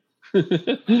here.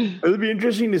 It'll be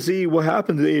interesting to see what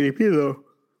happens to ADP though.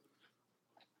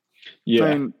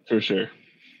 Yeah, for sure.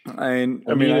 I mean,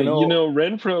 I know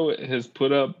Renfrow has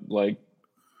put up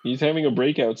he's having a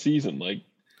breakout season. Like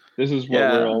this is what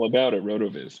we're all about at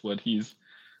RotoViz. What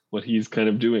he's kind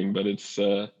of doing, but it's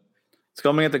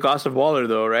coming at the cost of Waller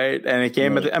though, right? And it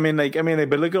came at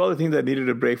but look at all the things that needed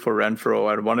a break for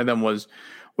Renfrow, and one of them was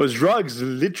Ruggs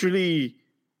literally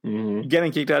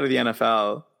getting kicked out of the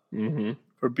NFL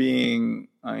for being,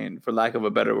 for lack of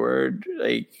a better word,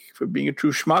 for being a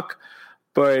true schmuck,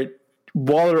 but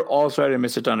Waller also had to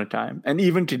miss a ton of time. And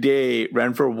even today,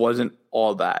 Renfrow wasn't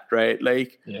all that, right?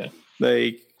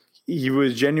 He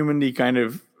was genuinely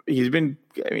he was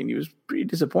pretty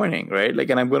disappointing, right?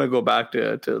 And I'm going to go back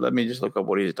to let me just look up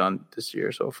what he's done this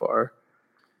year so far.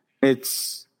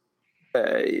 It's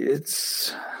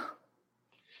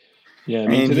yeah.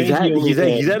 He's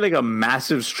had like a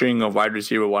massive string of wide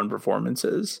receiver 1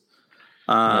 performances.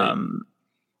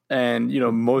 And,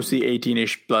 mostly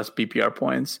 18-ish plus PPR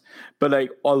points. But,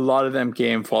 a lot of them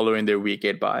came following their week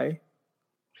 8 bye.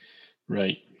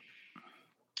 Right.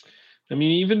 I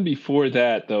mean, even before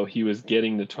that, though, he was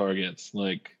getting the targets.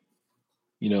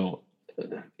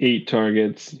 8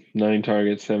 targets, 9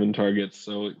 targets, 7 targets.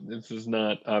 So this is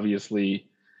not obviously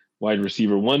wide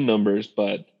receiver 1 numbers,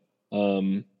 but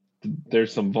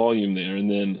there's some volume there. And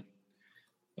then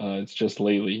it's just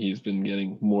lately he's been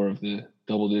getting more of the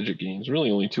double-digit games,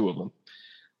 really only 2 of them.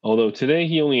 Although today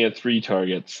he only had 3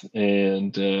 targets,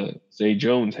 and Zay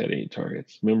Jones had 8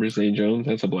 targets. Remember Zay Jones?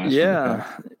 That's a blast.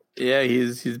 Yeah,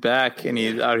 he's back, and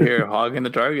he's out here hogging the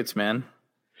targets, man.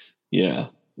 Yeah,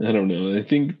 I don't know.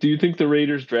 Do you think the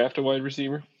Raiders draft a wide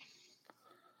receiver?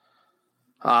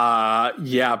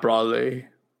 Yeah, probably.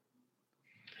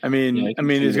 I mean,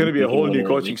 it's going to be a whole new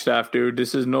coaching staff, dude.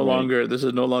 This is no longer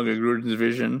Gruden's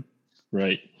vision.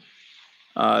 Right.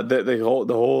 The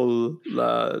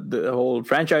whole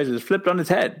franchise is flipped on its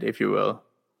head, if you will.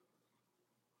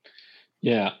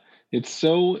 Yeah, it's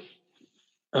so.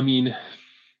 I mean,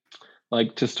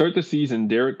 like to start the season,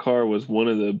 Derek Carr was one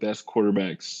of the best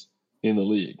quarterbacks in the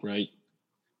league, right?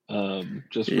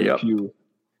 Just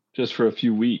for a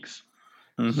few weeks.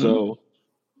 Mm-hmm. So,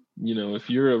 if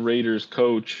you're a Raiders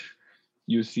coach,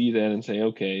 you see that and say,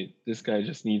 okay, this guy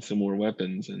just needs some more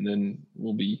weapons, and then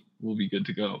we'll be good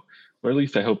to go. Or at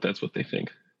least I hope that's what they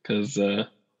think, because I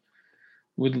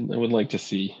would like to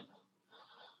see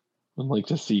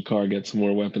Carr get some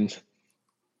more weapons.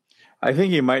 I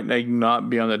think he might not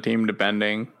be on the team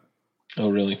depending. Oh,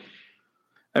 really?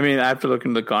 I mean, I have to look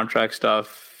into the contract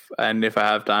stuff, and if I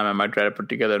have time, I might try to put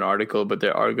together an article. But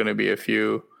there are going to be a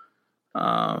few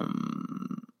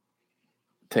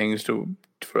things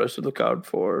for us to look out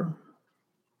for.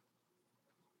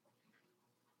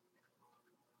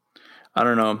 I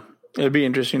don't know. It'd be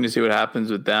interesting to see what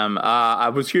happens with them. I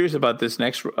was curious about this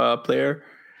next player.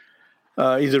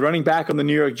 He's a running back on the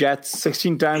New York Jets,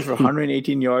 16 times for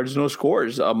 118 yards, no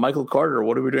scores. Michael Carter,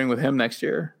 what are we doing with him next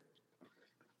year?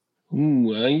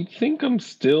 I think I'm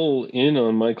still in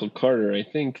on Michael Carter. I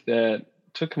think that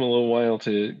took him a little while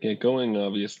to get going,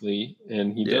 obviously,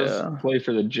 and he does play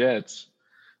for the Jets,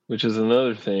 which is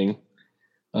another thing.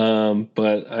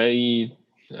 But I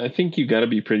think you got to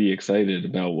be pretty excited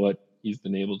about what he's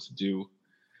been able to do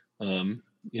in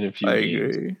a few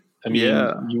games. Agree. I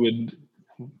mean,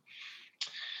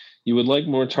 you would like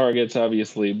more targets,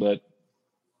 obviously, but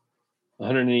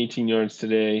 118 yards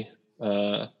today,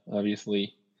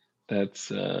 obviously, that's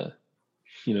those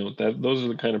are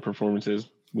the kind of performances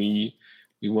we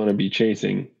want to be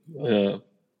chasing, for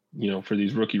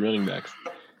these rookie running backs.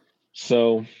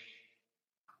 So,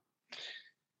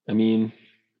 I mean,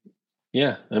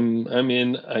 yeah, I'm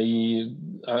in.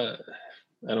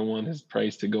 I don't want his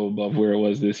price to go above where it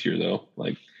was this year, though,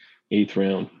 like 8th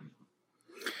round.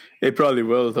 It probably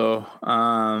will, though,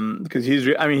 because he's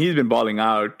been balling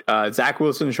out. Zach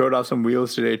Wilson showed off some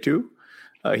wheels today too.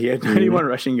 He had 91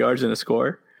 rushing yards and a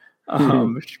score,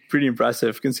 which is pretty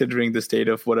impressive considering the state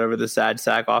of whatever the sad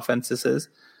sack offense this is.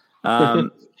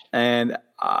 And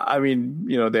I mean,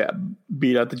 they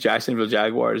beat out the Jacksonville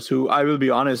Jaguars, who I will be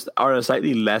honest are a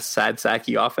slightly less sad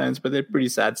sacky offense, but they're pretty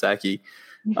sad sacky.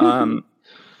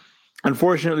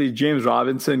 Unfortunately, James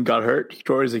Robinson got hurt. He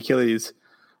tore his Achilles.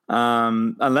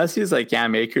 Unless he's like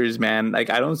Cam Akers, man, like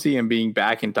I don't see him being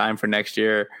back in time for next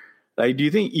year. Like, do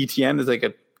you think ETN is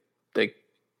like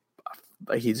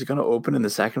he's going to open in the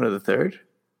second or the third?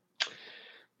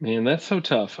 Man, that's so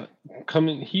tough.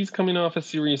 He's coming off a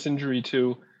serious injury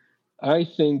too. I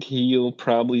think he'll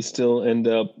probably still end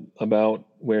up about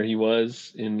where he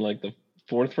was in like the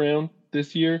 4th round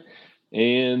this year.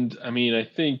 And I mean, I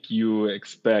think you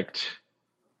expect,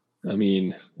 I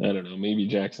don't know, maybe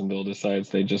Jacksonville decides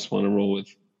they just want to roll with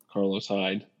Carlos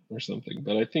Hyde or something,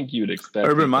 but I think you'd expect.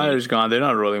 Urban Meyer's gone. They're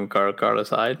not rolling with Carlos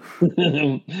Hyde.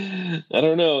 I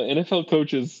don't know. NFL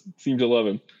coaches seem to love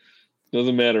him.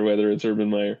 Doesn't matter whether it's Urban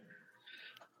Meyer.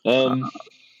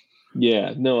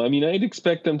 Yeah, no, I'd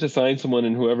expect them to sign someone,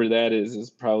 and whoever that is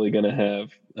probably going to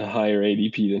have a higher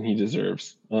ADP than he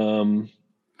deserves.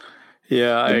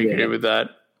 Yeah, I agree with that.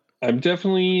 I'm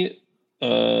definitely,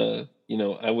 I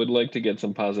would like to get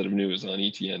some positive news on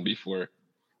ETN before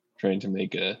trying to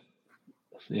make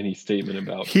any statement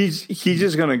about. He's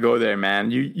just gonna go there,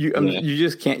 man. You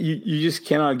just can't. You just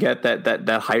cannot get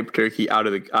that hype turkey out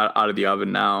of the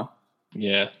oven now.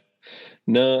 Yeah,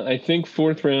 no, I think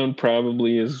 4th round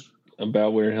probably is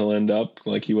about where he'll end up,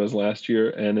 like he was last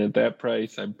year. And at that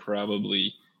price, I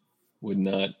probably would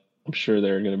not. I'm sure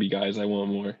there are going to be guys I want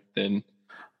more than.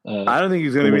 I don't think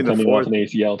he's going to be in the 4th. An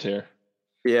ACL tear.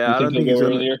 Yeah, I don't think he's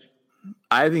earlier.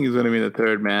 I think he's going to be in the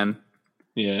 3rd, man.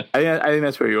 Yeah, I think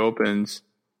that's where he opens.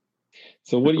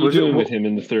 So what are you doing with him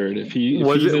in the 3rd?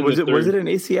 Was it an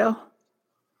ACL?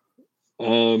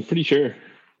 Pretty sure.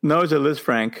 No, it's a Liz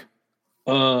Frank.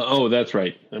 Oh, that's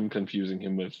right. I'm confusing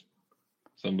him with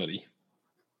somebody.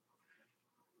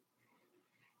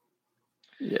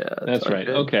 Yeah, that's right.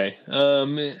 Good. Okay.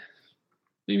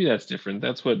 Maybe that's different.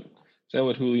 Is that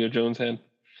what Julio Jones had?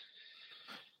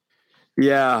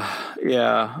 Yeah.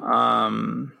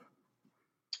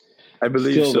 I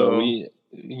believe so.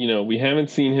 Though, we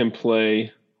haven't seen him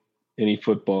play any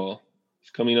football. He's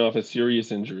coming off a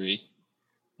serious injury.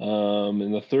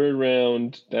 In the 3rd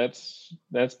round,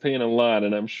 that's paying a lot,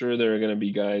 and I'm sure there are going to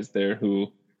be guys there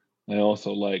who I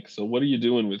also like. So what are you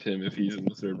doing with him if he's in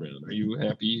the 3rd round? Are you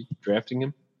happy drafting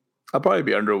him? I'll probably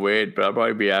be underweight, but I'll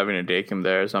probably be having to take him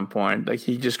there at some point. Like,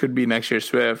 he just could be next year's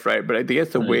Swift, right? But I guess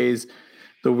the ways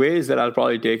the ways that I'll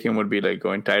probably take him would be like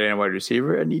going tight end, wide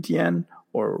receiver, and ETN,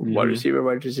 or wide receiver,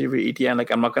 ETN.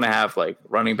 Like, I'm not going to have like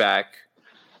running back,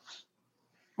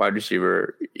 wide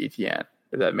receiver, ETN.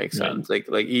 If that makes sense. Like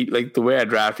the way I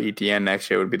draft ETN next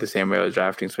year would be the same way I was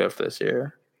drafting Swift this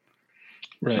year.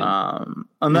 Right.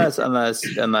 Unless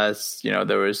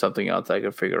there was something else I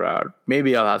could figure out.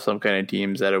 Maybe I'll have some kind of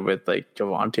teams that are with like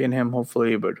Javonte and him,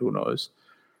 hopefully, but who knows?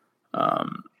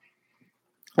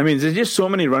 There's just so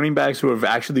many running backs who are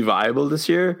actually viable this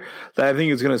year that I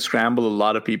think it's going to scramble a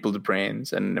lot of people's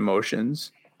brains and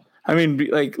emotions.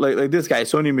 Like this guy,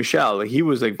 Sony Michel, like he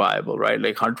was like viable, right?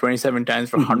 Like 127 times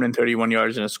for 131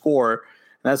 yards and a score.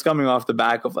 And that's coming off the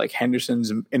back of like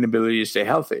Henderson's inability to stay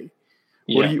healthy.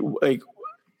 Yeah. What do you like?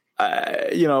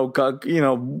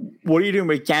 What are you doing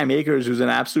with Cam Akers, who's an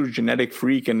absolute genetic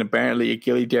freak, and apparently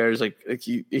Achilles tears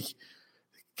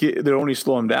they're only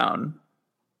slow him down.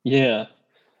 Yeah.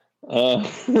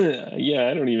 Yeah,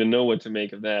 I don't even know what to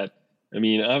make of that.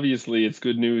 Obviously it's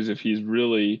good news if he's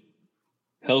really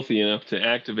healthy enough to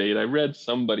activate. I read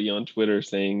somebody on Twitter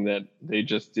saying that they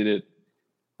just did it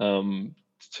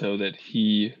so that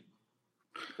he,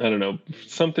 I don't know,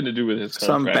 something to do with his contract.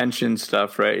 Some pension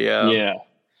stuff, right? Yeah. Yeah.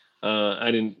 I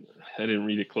didn't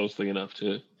read it closely enough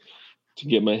to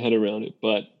get my head around it,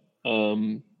 but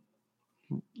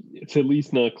it's at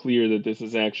least not clear that this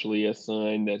is actually a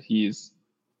sign that he's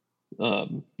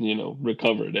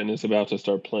recovered and is about to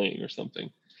start playing or something,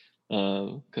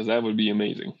 because that would be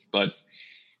amazing. But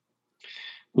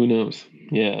who knows?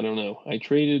 Yeah, I don't know. I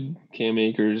traded Cam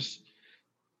Akers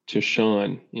to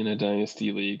Sean in a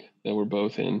dynasty league that we're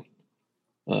both in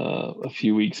a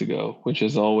few weeks ago, which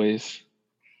is always,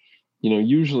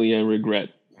 usually I regret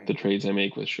the trades I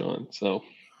make with Sean. So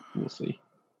we'll see.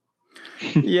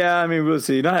 Yeah, we'll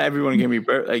see. Not everyone can be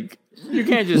like, you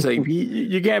can't just like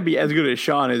you can't be as good as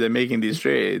Sean is at making these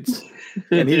trades.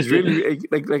 And he's really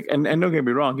like and don't get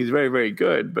me wrong, he's very, very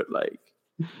good, but like,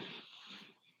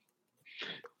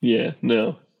 yeah,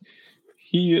 no,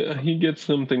 he gets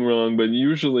something wrong. But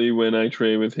usually when I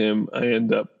trade with him, I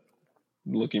end up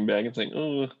looking back and saying,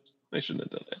 "Oh, I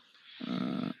shouldn't have done that."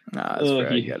 That's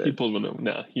fair. He pulled one over.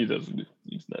 Nah, he doesn't.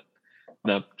 He's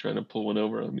not trying to pull one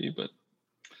over on me, but.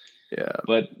 Yeah,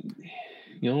 but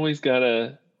you always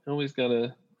gotta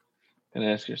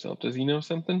ask yourself, does he know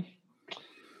something?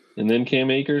 And then Cam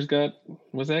Akers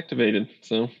was activated,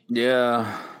 so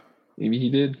yeah, maybe he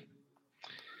did.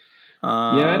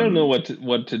 I don't know what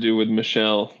to do with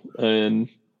Michel and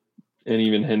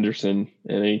even Henderson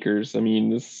and Akers.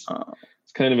 It's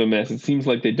kind of a mess. It seems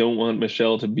like they don't want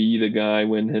Michel to be the guy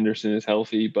when Henderson is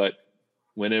healthy, but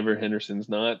whenever Henderson's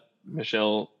not,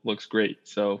 Michel looks great.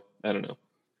 So I don't know.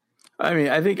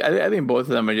 I think both of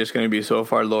them are just going to be so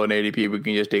far low in ADP. We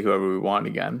can just take whoever we want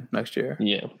again next year.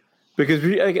 Yeah, because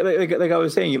we like I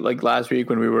was saying like last week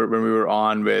when we were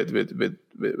on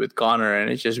with Connor, and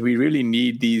it's just we really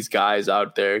need these guys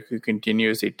out there who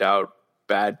continuously tout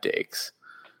bad takes.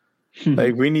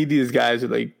 Like we need these guys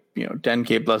with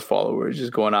 10K plus followers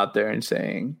just going out there and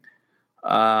saying,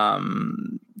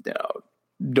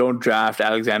 don't draft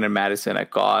Alexander Madison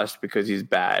at cost because he's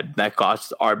bad. That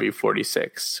costs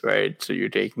RB46, right? So you're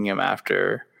taking him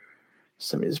after.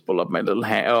 Let me just pull up my little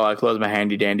I closed my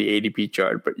handy dandy ADP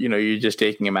chart, but you're just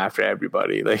taking him after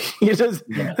everybody. Like you just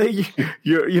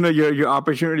your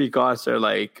opportunity costs are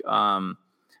like,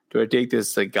 do I take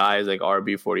this guys like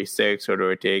RB46 or do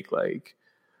I take like,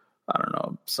 I don't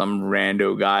know, some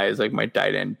rando guys like my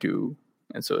tight end 2?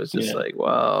 And so it's just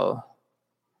well.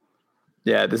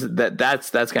 Yeah,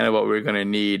 that's kind of what we're going to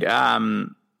need.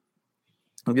 Just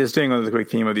staying on the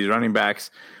quick theme of these running backs.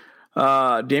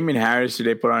 Damian Harris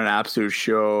today put on an absolute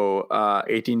show,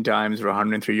 18 times for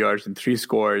 103 yards and 3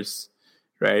 scores,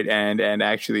 right? And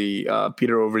actually,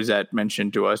 Peter Overzet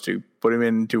mentioned to us to put him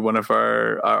into one of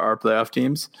our playoff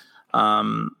teams.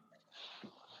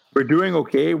 We're doing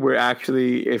okay. We're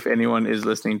actually, if anyone is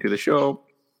listening to the show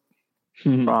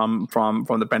from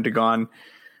the Pentagon,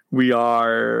 we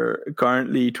are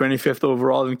currently 25th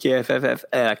overall in KFFSC.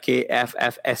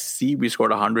 We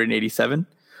scored 187.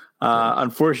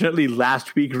 Unfortunately,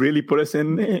 last week really put us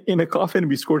in a coffin.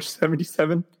 We scored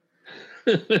 77.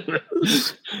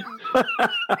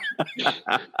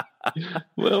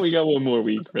 Well, we got one more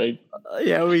week, right?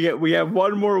 We have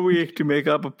one more week to make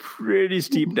up a pretty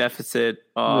steep deficit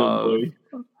of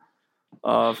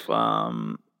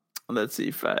let's see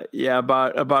if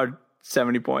about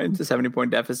 70 points, a 70-point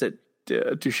deficit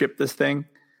to ship this thing.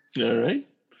 All right.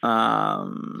 I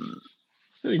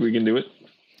think we can do it.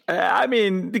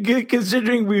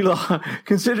 Considering we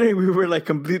were like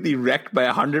completely wrecked by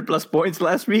 100+ points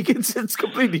last week, it's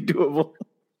completely doable.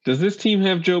 Does this team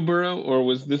have Joe Burrow, or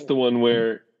was this the one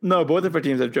where? No, both of our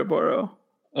teams have Joe Burrow.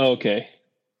 Oh, okay,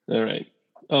 all right.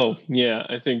 Oh yeah,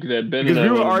 I think that Ben Because and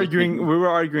I we were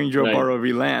arguing Joe Right. Burrow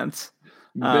v. Lance.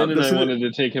 Ben and I wanted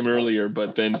to take him earlier,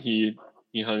 but then he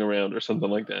hung around or something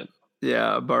like that.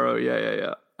 Yeah, Burrow.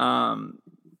 Yeah.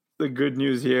 The good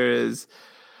news here is,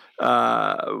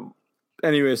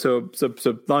 anyway. So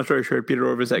long story short, Peter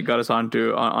Orvizek got us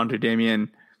onto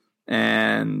Damien,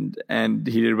 and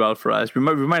he did well for us. We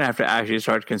might have to actually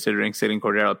start considering sitting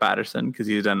Cordero Patterson because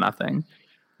he's done nothing.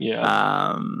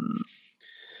 Yeah.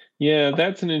 Yeah,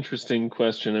 that's an interesting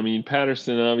question. I mean,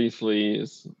 Patterson obviously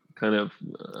is kind of.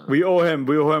 We owe him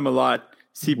a lot.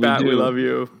 CPAT, we love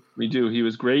you. We do. He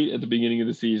was great at the beginning of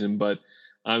the season, but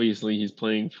obviously he's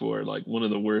playing for like one of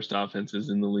the worst offenses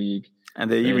in the league. And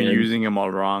they're even using him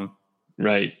all wrong.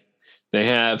 Right. They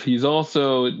have. He's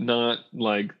also not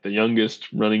like the youngest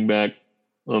running back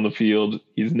on the field.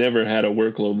 He's never had a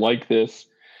workload like this.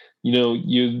 You know,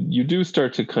 you do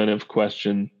start to kind of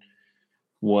question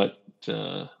what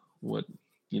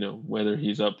whether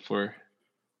he's up for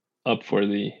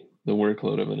the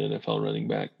workload of an NFL running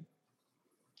back.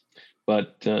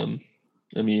 But I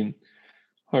mean,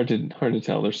 hard to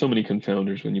tell. There's so many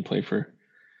confounders when you play for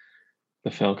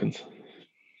the Falcons.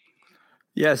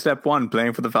 Yeah, step one,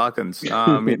 playing for the Falcons.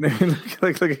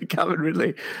 Look at Calvin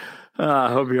Ridley.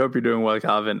 Hope you're doing well,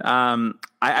 Calvin.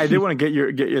 I did want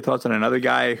to get your thoughts on another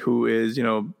guy who is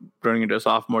running into a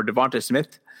sophomore, Devonta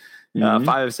Smith. 5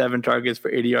 of 7 targets for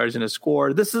 80 yards and a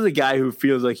score. This is a guy who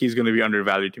feels like he's going to be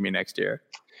undervalued to me next year.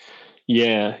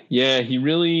 Yeah, he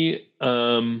really,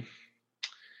 probably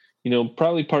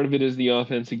part of it is the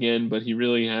offense again, but he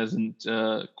really hasn't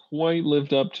quite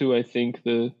lived up to, I think,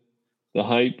 the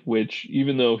hype, which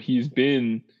even though he's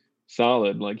been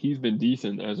solid, like he's been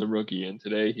decent as a rookie, and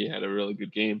today he had a really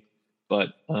good game,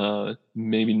 but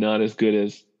maybe not as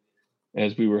good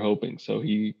as we were hoping. So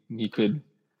he could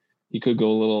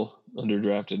go a little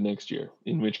underdrafted next year,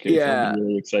 in which case I'm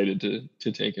really excited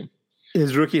to take him.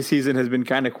 His rookie season has been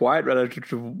kind of quiet relative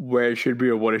to where it should be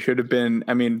or what it should have been.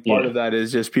 I mean, part of that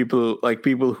is just people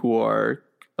who are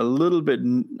a little bit,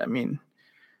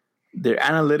 they're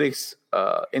analytics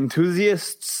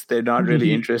enthusiasts. They're not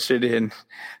really interested in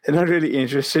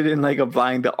like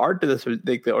applying the art to this or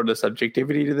the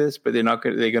subjectivity to this, but they're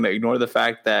going to ignore the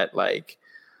fact that like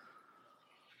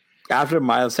after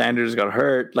Miles Sanders got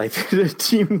hurt, like the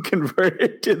team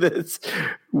converted to this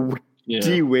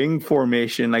D-wing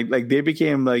formation. Like they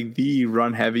became like the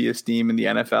run heaviest team in the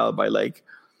NFL by like,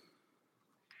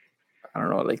 I don't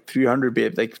know, like 300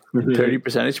 bit, like 30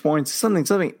 percentage points,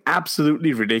 something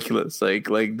absolutely ridiculous. Like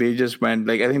they just went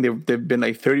like, I think they've been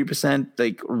like 30%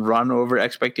 like run over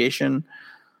expectation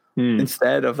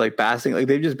instead of like passing. Like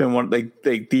they've just been one like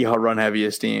the run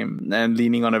heaviest team and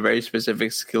leaning on a very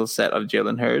specific skill set of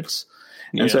Jalen Hurts.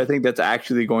 And so I think that's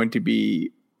actually he's going to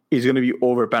be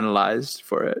over penalized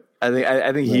for it.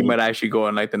 I think he might actually go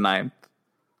in like the 9th.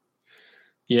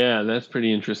 Yeah, that's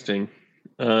pretty interesting.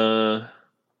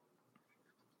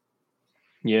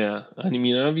 Yeah, I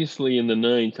mean, obviously in the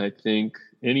 9th, I think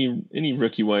any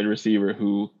rookie wide receiver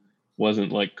who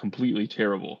wasn't like completely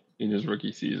terrible in his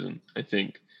rookie season, I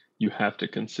think you have to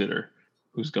consider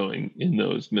who's going in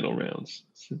those middle rounds,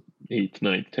 8th,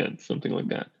 9th, 10th, something like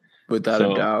that. Without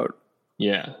a doubt.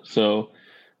 Yeah, so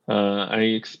I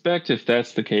expect if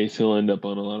that's the case, he'll end up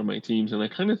on a lot of my teams, and I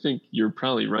kind of think you're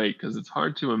probably right because it's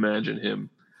hard to imagine him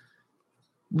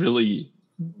really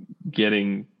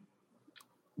getting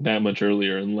that much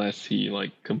earlier unless he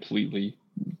like completely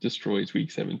destroys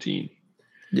week 17.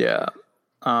 Yeah.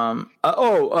 Another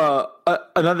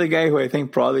guy who I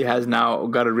think probably has now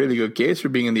got a really good case for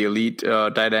being in the elite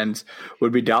tight ends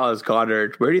would be Dallas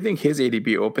Goedert. Where do you think his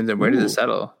ADP opens and where does it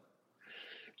settle?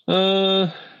 So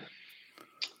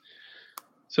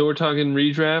we're talking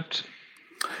redraft?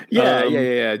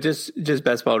 Yeah. Just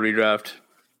best ball redraft.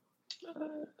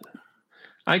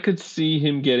 I could see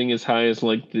him getting as high as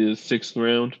like the 6th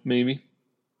round, maybe.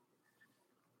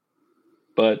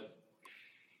 But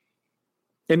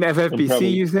in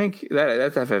FFPC, you think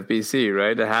that's FFPC,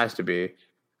 right? That has to be.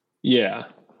 Yeah.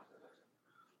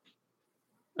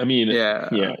 I mean, yeah.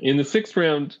 In the 6th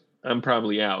round, I'm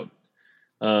probably out.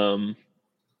 I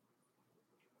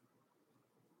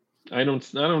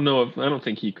don't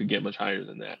think he could get much higher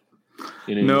than that.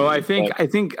 No, I think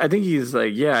he's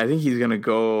like, I think he's gonna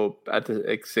go at the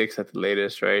 6th at the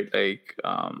latest, right? Like,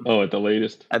 at the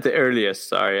latest, at the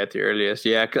earliest.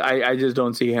 Yeah, cause I just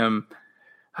don't see him.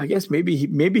 I guess maybe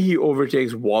he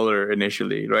overtakes Waller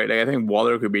initially, right? Like I think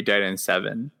Waller could be tight end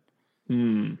 7,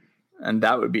 and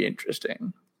that would be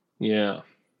interesting. Yeah.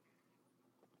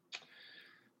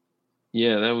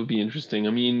 Yeah, that would be interesting.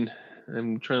 I mean,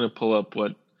 I'm trying to pull up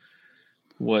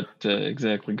what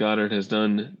exactly Goddard has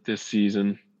done this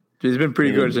season. He's been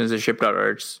pretty good since they shipped out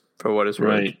Ertz, for what it's worth.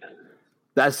 Right.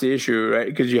 That's the issue, right?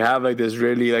 Because you have like this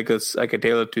really like a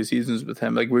tale of two seasons with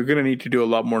him. Like we're gonna need to do a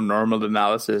lot more normal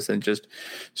analysis and just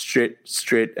straight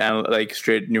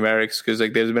numerics. Because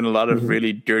like there's been a lot of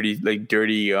really dirty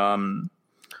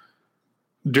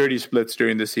splits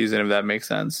during the season, if that makes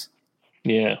sense.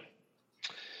 Yeah.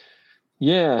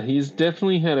 Yeah, he's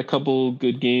definitely had a couple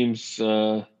good games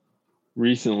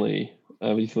recently.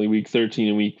 Obviously, week 13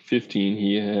 and week 15,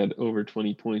 he had over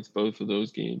 20 points both of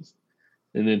those games.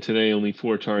 And then today, only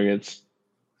 4 targets,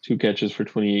 2 catches for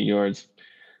 28 yards.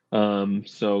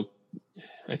 So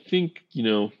I think,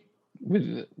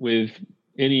 with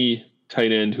any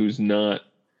tight end who's not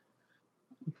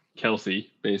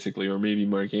Kelsey, basically, or maybe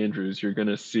Mark Andrews, you're going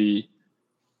to see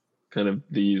kind of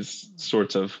these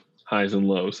sorts of highs and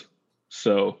lows.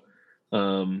 So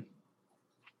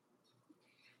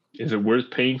is it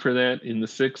worth paying for that in the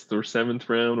 6th or 7th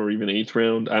round or even 8th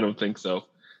round? I don't think so.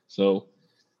 So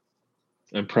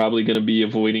I'm probably going to be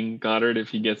avoiding Goddard if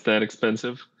he gets that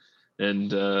expensive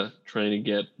and trying to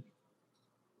get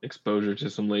exposure to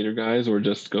some later guys or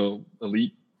just go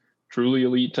elite, truly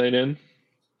elite tight end.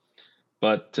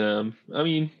 But, I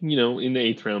mean, in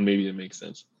the 8th round, maybe it makes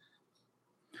sense.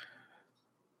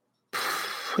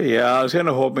 Yeah, I was kind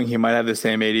of hoping he might have the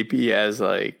same ADP as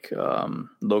like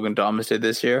Logan Thomas did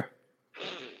this year.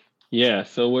 Yeah,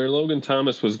 so where Logan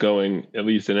Thomas was going, at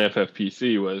least in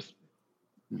FFPC, was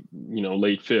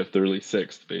late 5th, early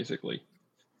 6th, basically.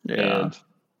 Yeah. And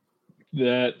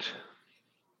that,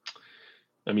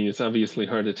 I mean, it's obviously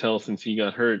hard to tell since he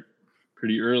got hurt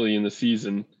pretty early in the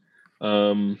season,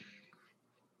 and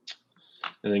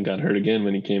then got hurt again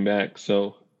when he came back.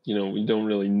 So, we don't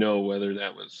really know whether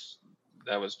that was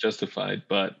justified,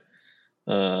 but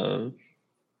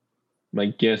my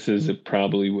guess is it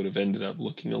probably would have ended up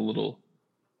looking a little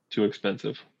too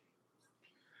expensive.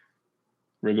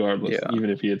 Regardless, even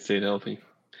if he had stayed healthy.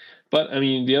 But, I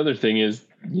mean, the other thing is,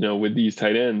 with these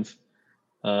tight ends,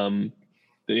 the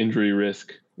injury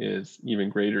risk is even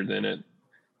greater than at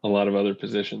a lot of other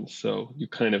positions. So you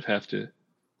kind of have to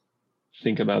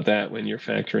think about that when you're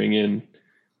factoring in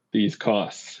these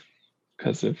costs.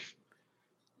 Because if,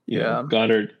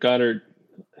 Goddard,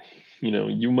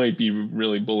 you might be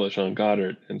really bullish on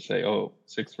Goddard and say,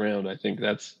 6th round, I think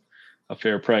that's a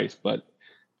fair price. But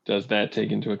does that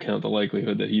take into account the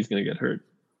likelihood that he's going to get hurt?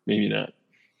 Maybe not.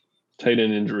 Tight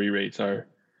end injury rates are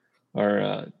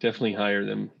definitely higher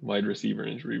than wide receiver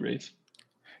injury rates.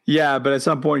 Yeah, but at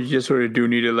some point you just sort of do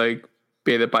need to like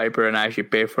pay the piper and actually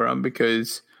pay for them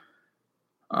because,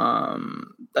 I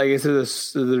guess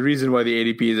the reason why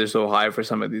the ADPs are so high for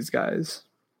some of these guys,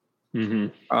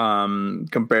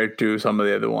 compared to some of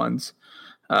the other ones,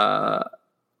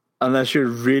 unless you're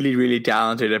really, really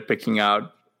talented at picking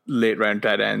out late round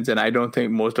tight ends, and I don't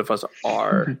think most of us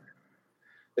are.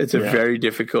 It's a very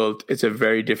difficult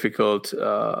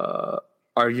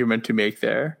argument to make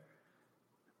there.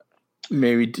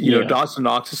 Maybe Dawson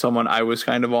Knox is someone I was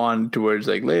kind of on towards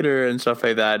like later and stuff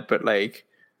like that, but like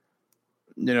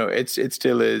it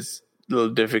still is a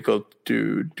little difficult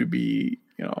to be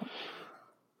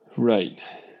right,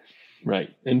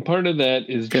 and part of that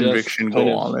is conviction go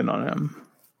all in on him.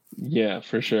 Yeah,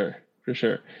 for sure.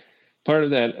 Part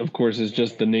of that, of course, is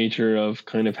just the nature of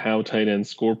kind of how tight ends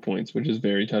score points, which is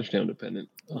very touchdown dependent.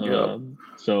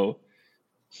 So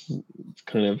it's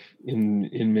kind of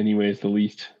in many ways the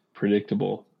least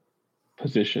predictable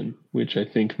position, which I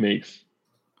think makes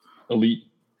elite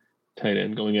tight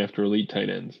end going after elite tight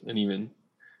ends an even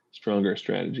stronger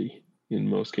strategy in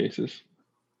most cases.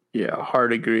 Yeah,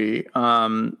 hard agree.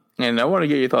 And I want to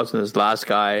get your thoughts on this last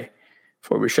guy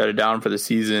before we shut it down for the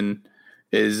season.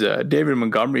 Is David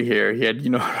Montgomery here. He had,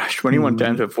 rushed 21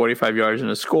 times with 45 yards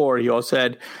and a score. He also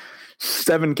had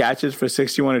 7 catches for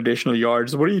 61 additional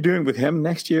yards. What are you doing with him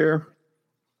next year?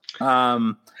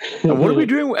 And what are we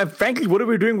doing? Frankly, what are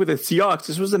we doing with the Seahawks?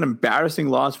 This was an embarrassing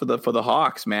loss for the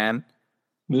Hawks, man.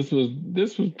 This was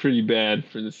pretty bad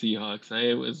for the Seahawks.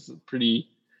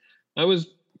 I was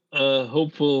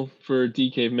hopeful for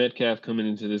DK Metcalf coming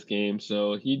into this game.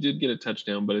 So he did get a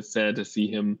touchdown, but it's sad to see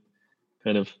him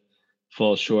kind of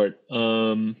fall short.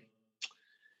 David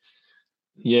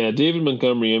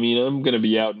Montgomery, I mean, I'm going to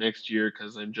be out next year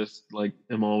because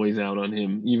I'm always out on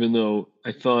him, even though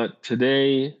I thought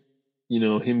today,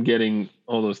 him getting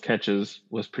all those catches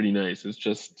was pretty nice. It's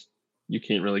just, you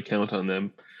can't really count on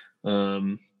them.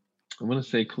 I want to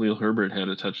say Khalil Herbert had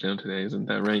a touchdown today. Isn't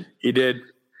that right? He did.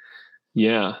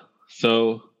 Yeah.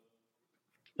 So,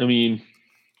 I mean,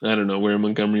 I don't know where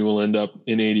Montgomery will end up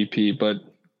in ADP, but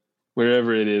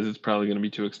wherever it is, it's probably going to be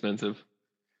too expensive.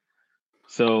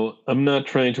 So I'm not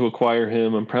trying to acquire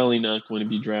him. I'm probably not going to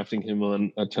be drafting him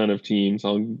on a ton of teams.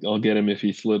 I'll get him if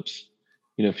he slips,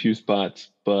 a few spots.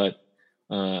 But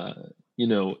kind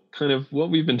of what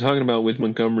we've been talking about with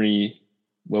Montgomery,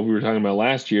 what we were talking about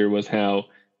last year was how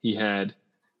he had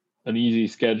an easy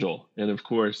schedule, and of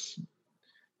course,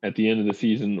 at the end of the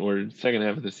season or second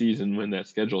half of the season, when that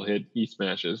schedule hit, he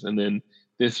smashes. And then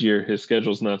this year, his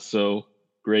schedule's not so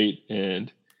great, and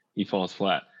he falls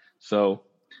flat. So.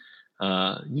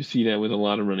 You see that with a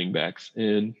lot of running backs,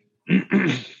 and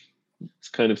it's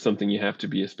kind of something you have to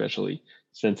be especially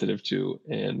sensitive to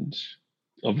and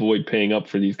avoid paying up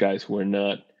for these guys who are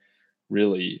not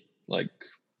really like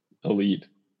elite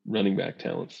running back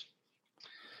talents.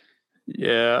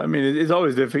 Yeah, I mean, it's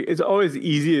always difficult. It's always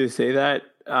easy to say that.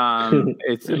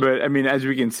 But I mean, as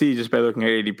we can see just by looking at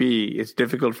ADP, it's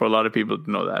difficult for a lot of people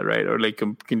to know that, right? Or like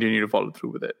continue to follow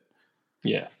through with it.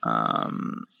 Yeah.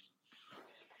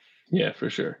 Yeah, for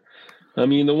sure. I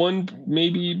mean, the one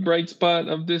maybe bright spot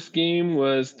of this game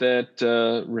was that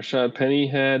Rashad Penny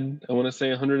had, I want to say,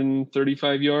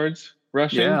 135 yards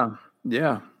rushing.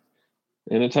 Yeah.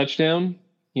 And a touchdown.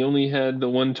 He only had the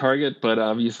one target, but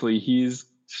obviously he's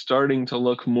starting to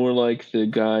look more like the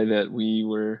guy that we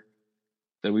were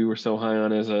so high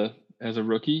on as a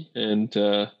rookie, and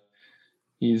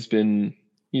he's been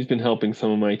helping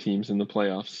some of my teams in the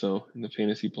playoffs, so in the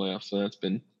fantasy playoffs. So that's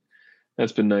been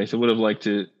nice. I would have liked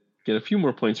to get a few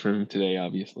more points from him today,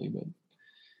 obviously, but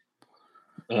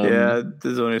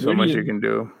there's only so much you can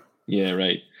do. Yeah,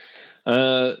 right.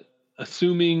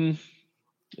 Assuming,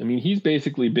 I mean, he's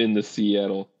basically been the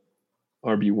Seattle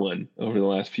RB1 over the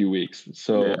last few weeks.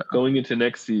 So going into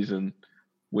next season,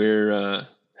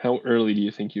 how early do you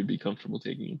think you'd be comfortable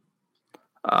taking him?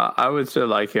 I would still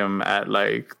like him at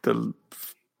like the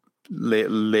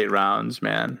late rounds,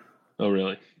 man. Oh,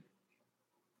 really?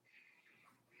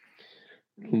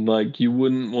 Like, you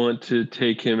wouldn't want to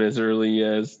take him as early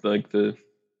as like the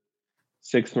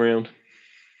 6th round?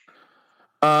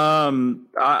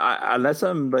 Unless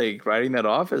I'm like writing that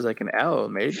off as like an L,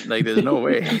 mate. Like, there's no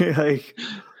way. Like,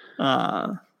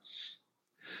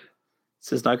 it's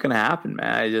just not gonna happen,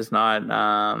 man. I just not.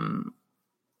 I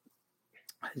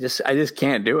just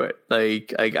can't do it.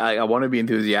 Like I want to be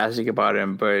enthusiastic about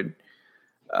him, but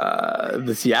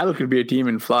the Seattle could be a team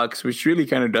in flux, which really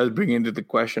kind of does bring into the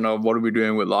question of what are we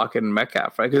doing with Lockett and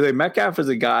Metcalf, right? Because like Metcalf is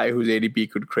a guy whose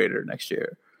ADP could crater next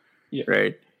year,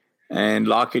 right? And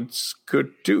Lockett's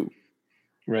good too,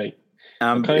 right?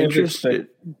 I'm interested.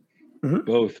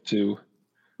 Both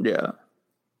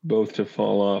to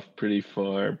fall off pretty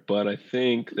far, but I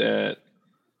think that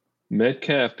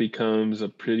Metcalf becomes a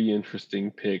pretty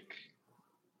interesting pick,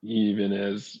 even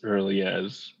as early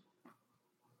as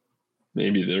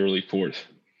maybe the early 4th.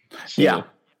 So, yeah,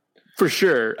 for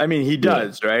sure. I mean, he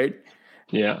does, right?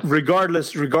 Yeah.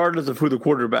 Regardless of who the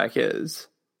quarterback is.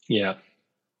 Yeah.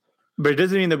 But it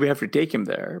doesn't mean that we have to take him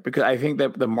there, because I think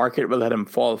that the market will let him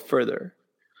fall further.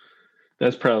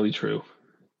 That's probably true.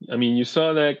 I mean, you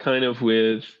saw that kind of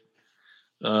with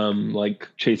like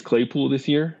Chase Claypool this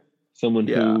year. Someone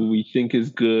who we think is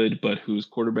good, but whose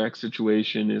quarterback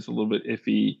situation is a little bit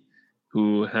iffy,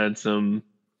 who had some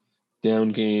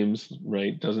down games,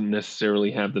 right? Doesn't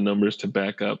necessarily have the numbers to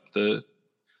back up the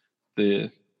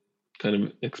kind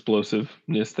of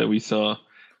explosiveness that we saw.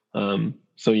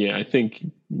 So yeah, I think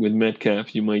with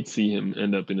Metcalf, you might see him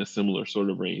end up in a similar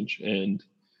sort of range. And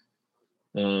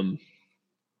hard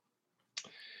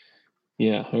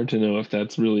to know if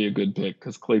that's really a good pick,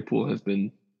 because Claypool has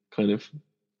been kind of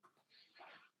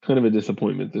a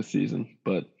disappointment this season,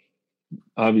 but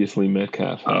obviously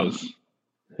Metcalf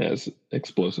has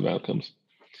explosive outcomes.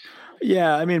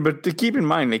 Yeah, I mean, but to keep in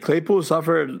mind, like Claypool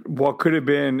suffered what could have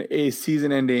been a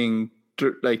season-ending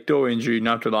like toe injury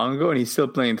not too long ago, and he's still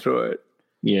playing through it.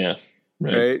 Yeah,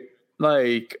 right.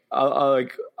 Like, I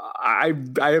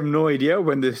have no idea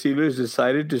when the Steelers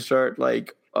decided to start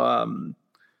like trying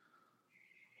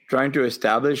to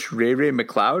establish Ray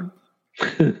McLeod.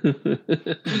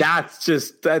 That's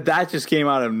just that just came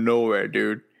out of nowhere,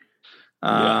 dude.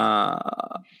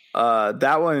 That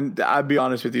one, I'll be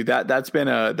honest with you, that's been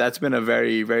a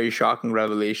very, very shocking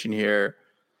revelation here.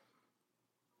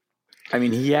 I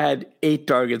mean, he had 8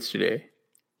 targets today.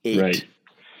 8.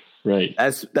 Right.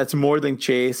 That's more than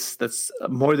Chase. That's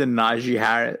more than Najee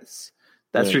Harris.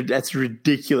 That's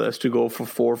ridiculous to go for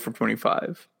 4 for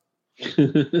 25.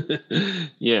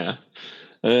 Yeah.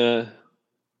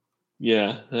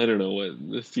 Yeah, I don't know what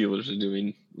the Steelers are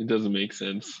doing. It doesn't make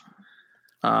sense.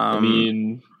 I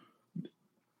mean,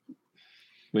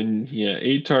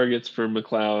 8 targets for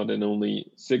McLeod and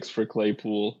only 6 for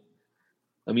Claypool.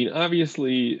 I mean,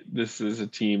 obviously, this is a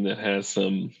team that has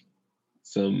some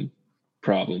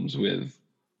problems with,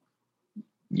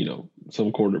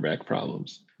 some quarterback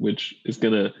problems, which is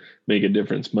going to make a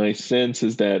difference. My sense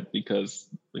is that because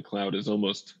McLeod is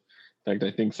almost, in fact,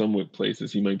 I think some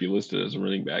places he might be listed as a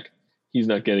running back, he's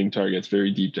not getting targets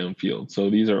very deep downfield. So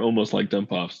these are almost like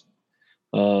dump offs.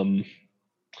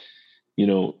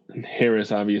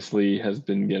 Harris obviously has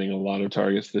been getting a lot of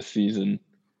targets this season,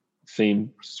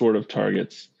 same sort of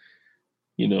targets.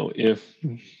 If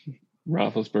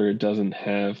Roethlisberger doesn't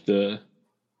have the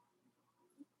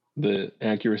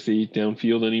accuracy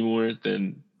downfield anymore,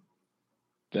 then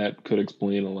that could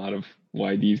explain a lot of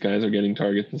why these guys are getting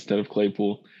targets instead of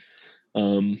Claypool.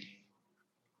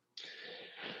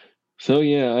 So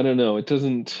yeah, I don't know. It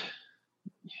doesn't.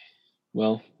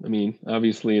 Well, I mean,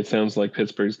 obviously, it sounds like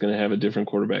Pittsburgh's going to have a different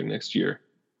quarterback next year,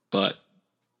 but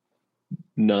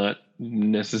not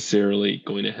necessarily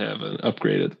going to have an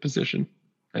upgrade at the position,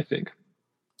 I think.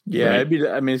 Yeah, right?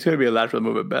 It's going to be a lateral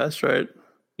move at best, right?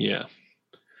 Yeah,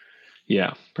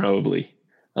 probably.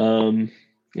 And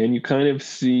you kind of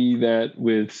see that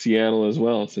with Seattle as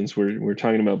well, since we're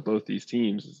talking about both these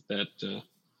teams, is that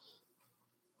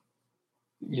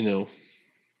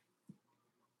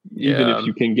even if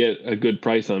you can get a good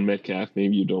price on Metcalf,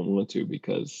 maybe you don't want to,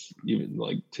 because even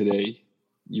like today,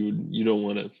 you don't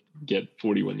want to get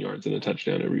 41 yards and a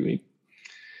touchdown every week.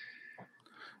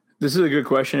 This is a good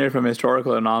question here from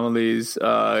Historical Anomalies.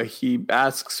 He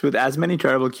asks, with as many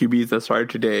terrible QBs that started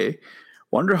today,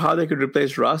 wonder how they could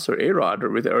replace Russ or A-Rod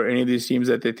or any of these teams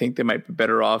that they think they might be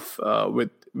better off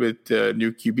with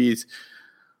new QBs.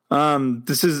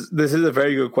 This is a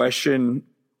very good question.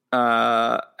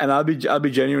 And I'll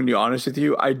be genuinely honest with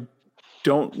you. I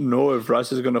don't know if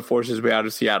Russ is going to force his way out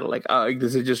of Seattle.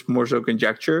 This is just more so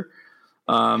conjecture.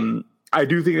 I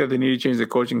do think that they need to change the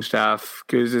coaching staff,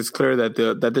 because it's clear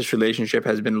that this relationship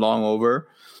has been long over.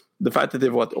 The fact that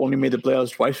they've only made the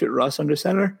playoffs twice with Russ under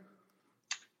center.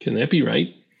 Can that be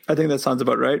right? I think that sounds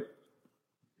about right.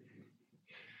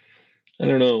 I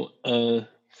don't know.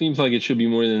 Seems like it should be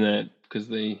more than that,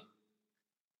 because I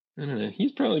don't know.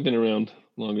 He's probably been around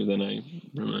longer than I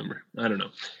remember. I don't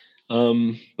know.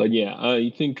 But yeah,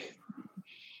 I think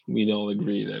we'd all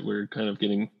agree that we're kind of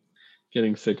getting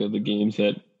sick of the games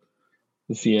that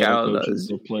the Seattle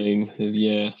coaches are playing.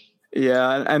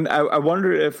 Yeah, and I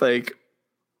wonder if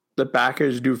the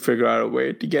Packers do figure out a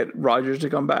way to get Rodgers to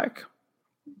come back.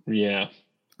 Yeah,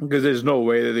 because there's no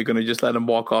way that they're going to just let him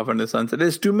walk off in the sunset.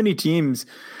 There's too many teams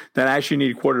that actually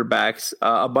need quarterbacks.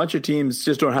 A bunch of teams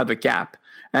just don't have the cap.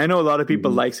 And I know a lot of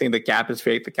people like saying the cap is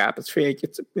fake. The cap is fake.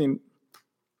 It's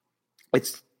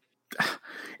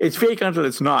fake until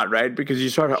it's not, right? Because you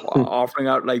start offering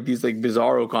out these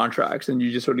bizarro contracts, and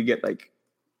you just sort of get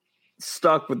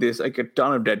stuck with this a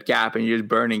ton of dead cap, and you're just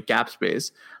burning cap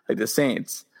space like the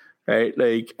Saints, right?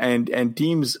 And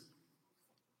teams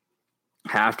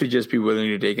have to just be willing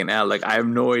to take an L. I have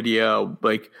no idea.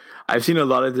 I've seen a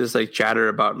lot of this chatter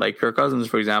about Kirk Cousins,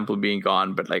 for example, being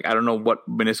gone, but I don't know what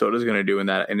Minnesota's going to do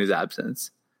in his absence.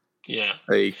 Yeah.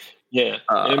 I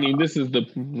mean, this is the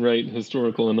right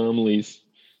Historical Anomalies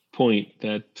point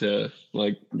that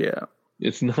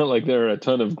it's not like there are a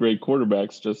ton of great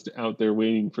quarterbacks just out there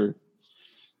waiting to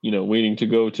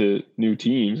go to new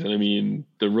teams. And I mean,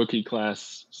 the rookie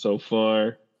class so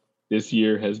far this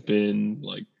year has been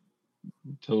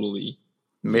totally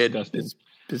mid. Disgusting.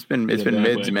 It's been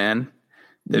mids, way. Man.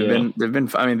 They've been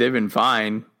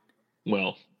fine.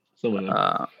 Well, some of them.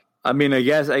 I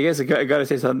guess I got to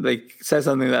say something. Say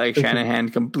something that Shanahan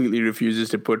completely refuses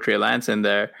to put Trey Lance in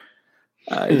there.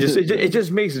 It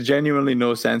just makes genuinely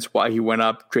no sense why he went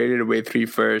up, traded away 3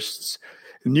 firsts,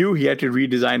 knew he had to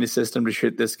redesign his system to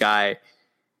shit this guy,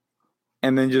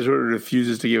 and then just sort of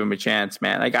refuses to give him a chance,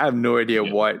 man. I have no idea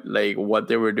what they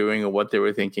were doing or what they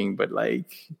were thinking, but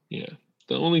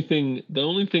The only thing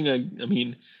I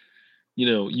mean,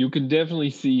 you can definitely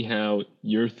see how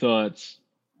your thoughts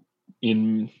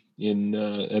in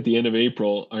at the end of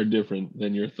April are different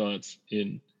than your thoughts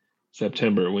in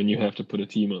September, when you have to put a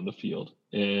team on the field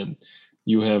and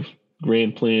you have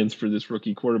grand plans for this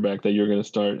rookie quarterback that you're going to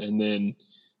start, and then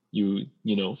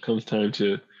comes time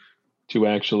to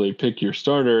actually pick your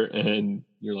starter, and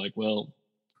you're like, well,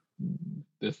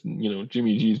 this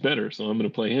Jimmy G's better, so I'm going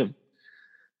to play him.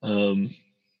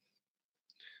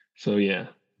 So yeah,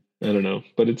 I don't know,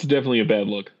 but it's definitely a bad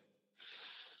look.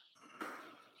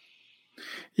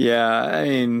 Yeah, I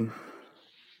mean,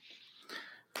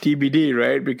 TBD,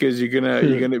 right? Because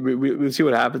we'll see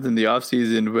what happens in the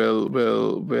offseason.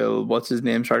 Will what's his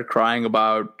name start crying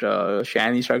about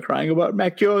Shanny start crying about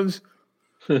Mac Jones?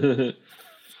 Maybe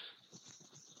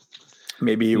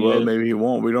he will, maybe he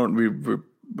won't.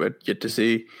 We're yet to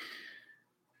see.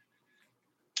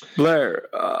 Blair,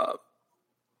 I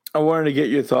wanted to get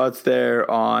your thoughts there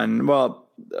on,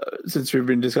 since we've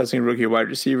been discussing rookie wide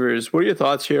receivers, what are your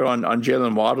thoughts here on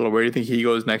Jalen Waddle? Where do you think he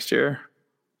goes next year?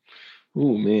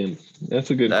 Oh, man,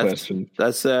 that's a good question.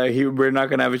 We're not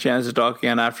going to have a chance to talk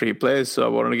again after he plays, so I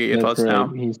wanted to get your thoughts now.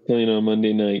 He's playing on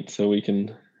Monday night, so we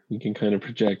can kind of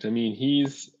project. I mean,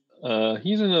 he's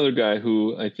another guy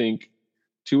who I think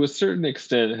to a certain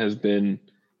extent has been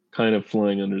kind of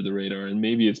flying under the radar, and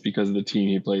maybe it's because of the team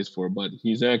he plays for, but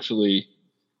he's actually,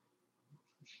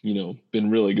 been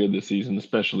really good this season,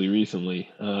 especially recently.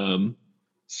 If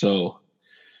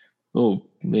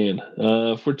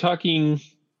we're talking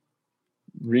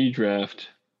redraft,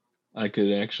 I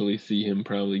could actually see him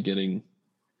probably getting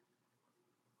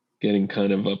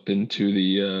kind of up into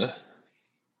the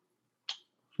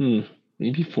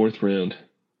maybe fourth round.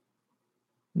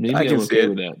 Maybe I can I'm okay see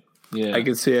with that. Yeah, I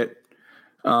can see it.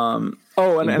 And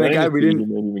the guy we didn't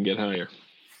even get higher.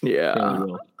 Yeah.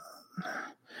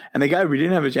 And the guy we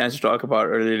didn't have a chance to talk about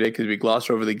earlier today because we glossed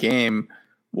over the game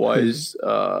was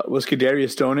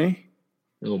Kadarius Toney.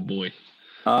 Oh boy.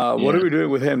 What are we doing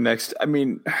with him next? I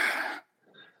mean,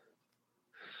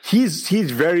 he's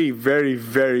very, very,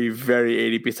 very, very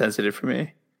ADP sensitive for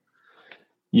me.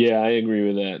 Yeah, I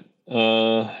agree with that.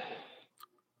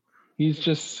 He's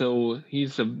just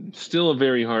still a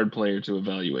very hard player to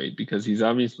evaluate because he's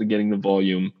obviously getting the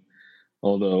volume.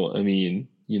 Although, I mean,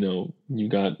 you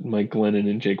got Mike Glennon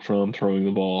and Jake Fromm throwing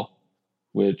the ball,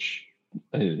 which,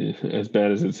 as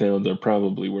bad as it sounds, are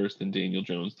probably worse than Daniel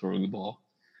Jones throwing the ball.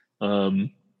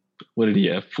 What did he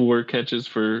have? 4 catches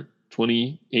for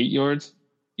 28 yards?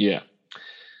 Yeah.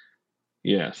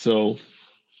 So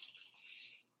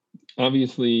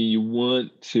obviously you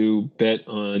want to bet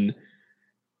on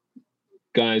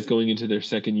guys going into their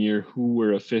second year who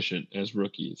were efficient as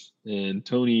rookies. And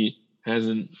Toney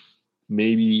hasn't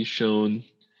maybe shown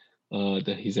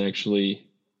that he's actually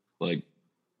one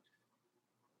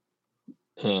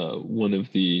of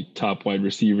the top wide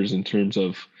receivers in terms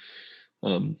of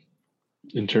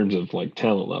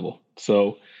talent level.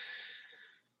 So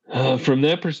from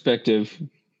that perspective,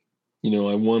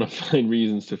 I want to find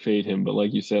reasons to fade him, but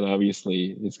like you said,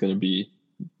 obviously it's going to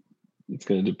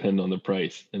depend on the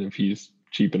price. And if he's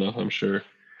cheap enough, I'm sure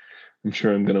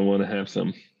I'm going to want to have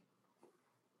some.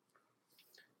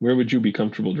 Where would you be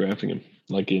comfortable drafting him?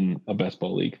 Like in a best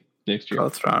ball league next year?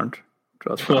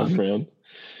 12th round.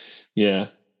 Yeah.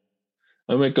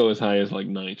 I might go as high as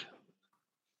 9th.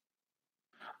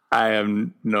 I have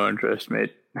no interest,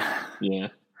 mate. Yeah.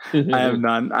 I have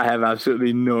none. I have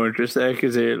absolutely no interest there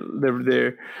because they're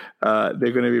going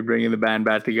to be bringing the band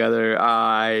back together.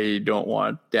 I don't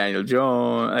want Daniel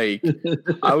Jones.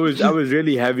 I was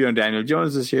really heavy on Daniel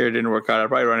Jones this year. It didn't work out. I'm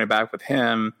probably running back with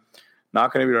him.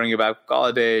 Not going to be running it back with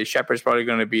Golladay. Shepard's probably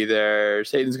going to be there.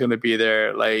 Satan's going to be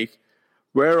there.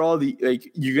 Where are all the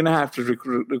you're going to have to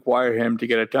require him to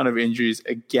get a ton of injuries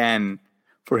again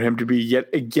for him to be yet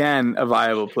again a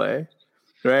viable play.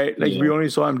 Right? We only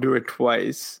saw him do it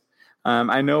twice.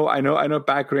 I know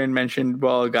Pat Crane mentioned,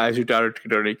 guys who doubted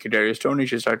Kadarius Toney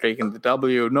should start taking the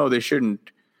W. No, they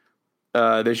shouldn't.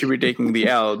 They should be taking the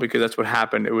L because that's what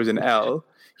happened. It was an L.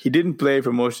 He didn't play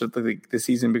for most of the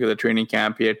season because of training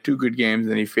camp. He had 2 good games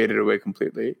and then he faded away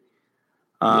completely.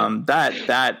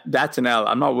 That's an L.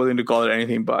 I'm not willing to call it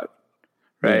anything but,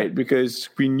 right? Yeah. Because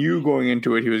we knew going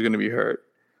into it he was going to be hurt.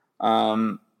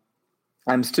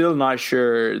 I'm still not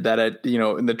sure that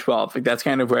in the 12th, that's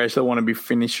kind of where I still want to be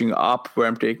finishing up where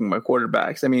I'm taking my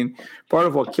quarterbacks. I mean, part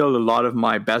of what killed a lot of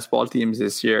my best ball teams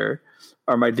this year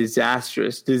are my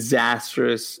disastrous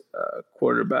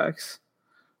quarterbacks.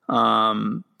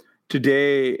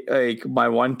 Today, my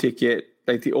one ticket,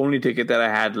 the only ticket that I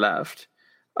had left,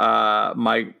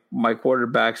 my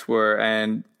quarterbacks were,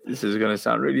 and this is going to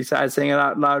sound really sad saying it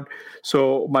out loud.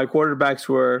 So my quarterbacks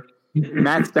were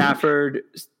Matt Stafford,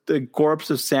 the corpse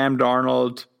of Sam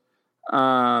Darnold,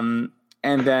 and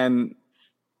then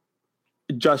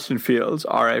Justin Fields,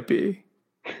 R.I.P.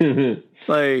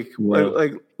 What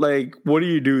do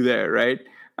you do there, right?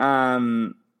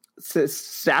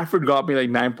 Stafford got me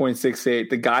 9.68.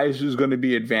 The guys who's going to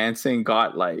be advancing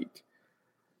got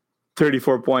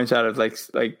 34 points out of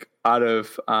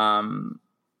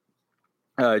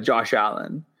Josh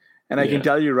Allen, and I can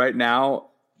tell you right now,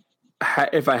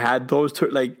 if I had those two,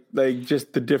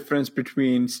 just the difference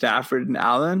between Stafford and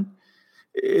Allen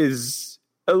is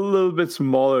a little bit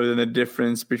smaller than the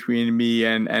difference between me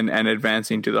and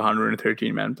advancing to the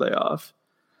 113-man playoff.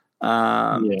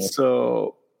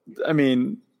 So, I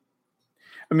mean,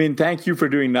 thank you for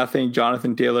doing nothing,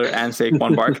 Jonathan Taylor and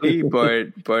Saquon Barkley,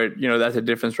 but you know, that's a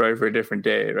different story for a different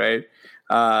day, right?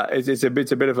 It's a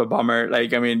bit of a bummer.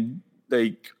 Like, I mean,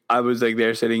 like I was like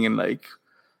there sitting in like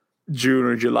June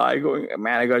or July going,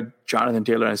 man, I got Jonathan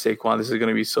Taylor and Saquon. This is going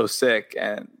to be so sick.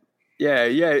 And yeah,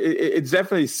 it's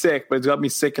definitely sick, but it's got me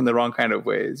sick in the wrong kind of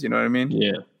ways. You know what I mean?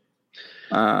 Yeah.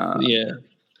 Yeah.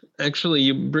 Actually,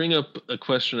 you bring up a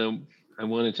question I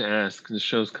wanted to ask. The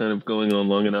show's kind of going on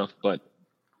long enough, but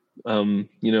you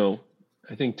know,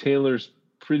 I think Taylor's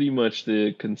pretty much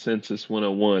the consensus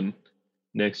 101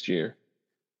 next year.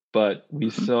 But we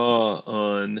saw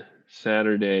on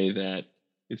Saturday that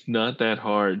it's not that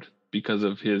hard because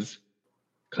of his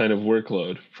kind of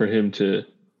workload for him to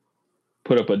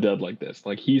put up a dud like this.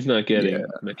 Like, he's not getting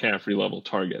McCaffrey level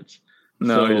targets.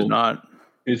 No, he's not.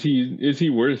 Is he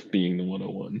worth being the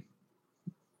 101?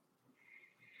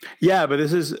 Yeah, but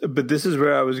this is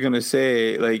where I was going to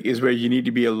say, like, is where you need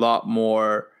to be a lot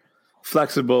more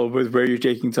flexible with where you're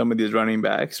taking some of these running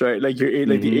backs, right? Like, you're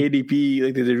like the ADP,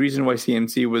 like there's a reason why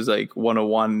CMC was like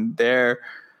 101 there.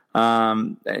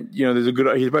 And, you know, he's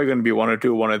probably going to be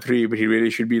 102, 103, but he really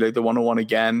should be like the 101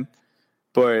 again.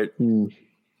 But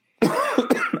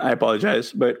I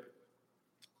apologize, but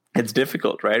it's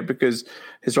difficult, right? Because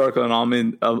historical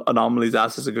anomalies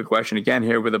asks us a good question again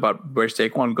here with about where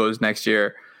Saquon goes next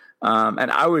year.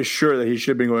 And I was sure that he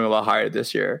should have been going a lot higher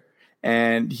this year.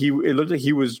 And it looked like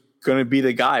he was going to be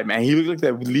the guy, man. He looked like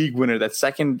that league winner, that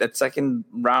second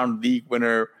round league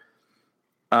winner,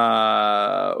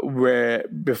 where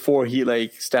before he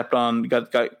like stepped on,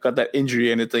 got that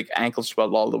injury and it's like ankle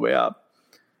swelled all the way up.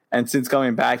 And since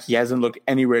coming back, he hasn't looked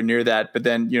anywhere near that. But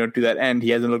then, you know, to that end, he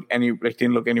didn't look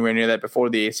anywhere near that before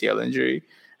the ACL injury.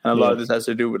 And a lot of this has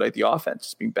to do with like the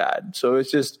offense being bad. So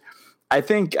it's just, I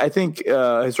think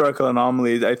historical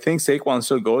anomalies. I think Saquon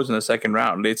still goes in the second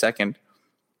round, late second.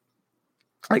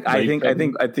 Like I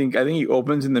think he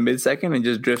opens in the mid second and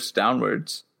just drifts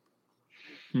downwards.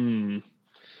 Yeah,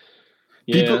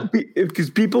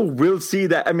 because people will see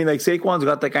that. I mean, like Saquon's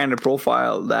got that kind of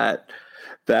profile that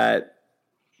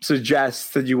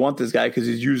suggests that you want this guy because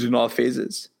he's used in all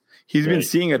phases. He's been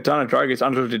seeing a ton of targets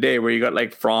until today, where you got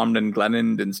like Fromm and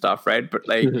Glennon and stuff, right? But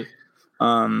like,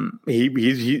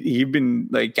 he's been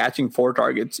like catching 4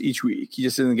 targets each week. He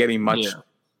just isn't getting much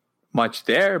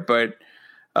there, but.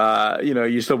 You know,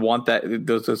 you still want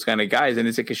those kind of guys, and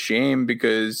it's like a shame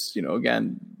because, you know,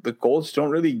 again, the Colts don't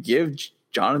really give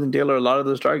Jonathan Taylor a lot of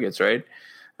those targets, right?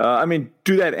 I mean,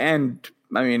 to that end,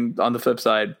 I mean, on the flip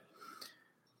side,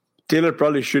 Taylor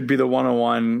probably should be the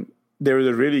 101. There was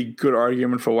a really good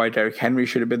argument for why Derrick Henry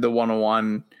should have been the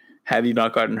 101 had he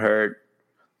not gotten hurt.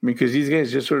 I mean, because these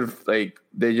guys just sort of like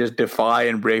they just defy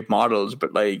and break models,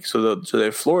 but like so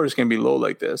their floors can be low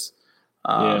like this.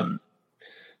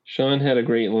 Sean had a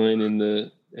great line in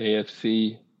the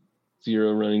AFC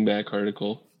Zero running back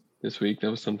article this week.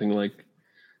 That was something like,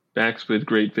 backs with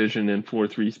great vision and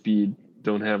 4.3 speed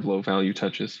don't have low value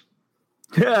touches.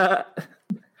 Yeah.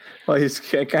 Well, he's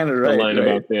kind of right. The line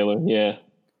about Taylor. Yeah.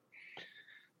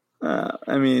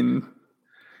 I mean,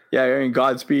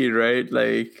 Godspeed, right?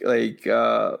 Like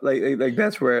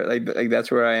that's where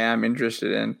that's where I am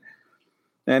interested in.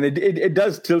 And it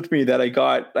does tilt me that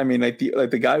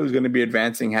the guy who's going to be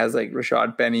advancing has like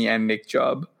Rashad Penny and Nick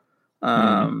Chubb.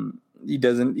 He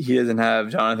doesn't have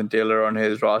Jonathan Taylor on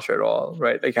his roster at all,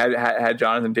 right? Like had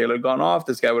Jonathan Taylor gone off,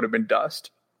 this guy would have been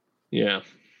dust. Yeah.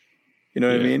 You know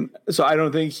what I mean? So I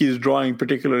don't think he's drawing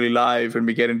particularly live when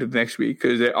we get into the next week,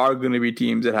 because there are going to be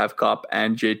teams that have Kupp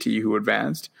and JT who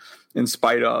advanced in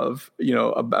spite of, you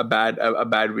know, a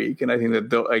bad week. And I think that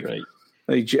they'll like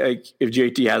if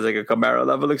JT has like a Kamara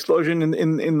level explosion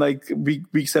in like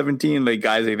week 17, like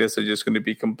guys like this are just going to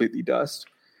be completely dust.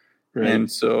 Right. And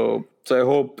so I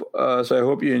hope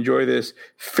you enjoy this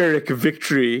Ferric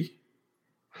victory.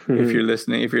 If you're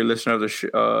listening, if you're a listener of the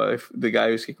show, if the guy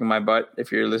who's kicking my butt,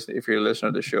 if you're a listener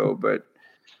of the show, but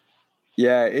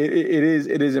yeah, it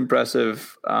is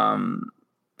impressive, from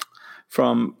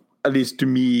at least to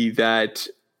me, that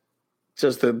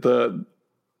just the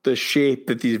shape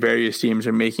that these various teams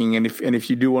are making, and if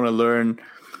you do want to learn,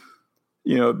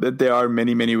 you know, that there are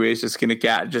many ways to skin a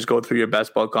cat, just go through your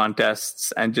best ball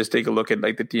contests and just take a look at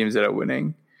like the teams that are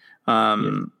winning.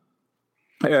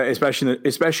 Especially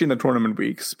in the tournament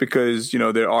weeks, because, you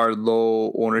know, there are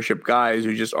low ownership guys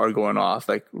who just are going off,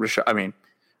 like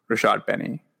Rashad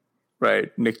Penny,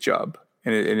 right? Nick Chubb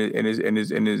in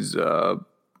his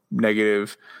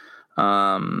negative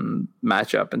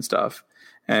matchup and stuff.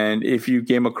 And if you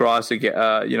came across, just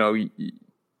trying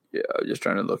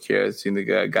to look here, seeing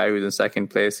the guy who's in second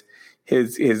place, he was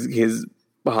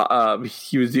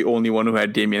the only one who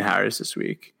had Damian Harris this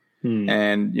week,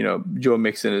 and Joe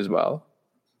Mixon as well.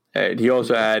 And he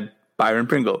also had Byron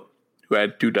Pringle, who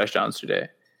had 2 touchdowns today.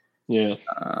 Yeah,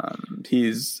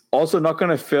 he's also not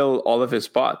going to fill all of his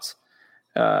spots.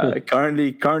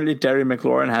 Currently, Terry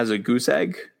McLaurin has a goose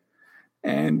egg,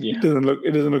 and it doesn't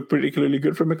look particularly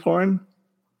good for McLaurin.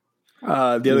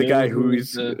 The other guy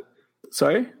who's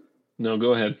sorry. No,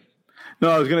 go ahead. No,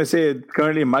 I was going to say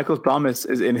currently Michael Thomas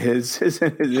is in his starting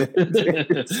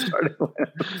lineup.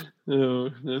 Oh,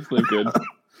 that's not good.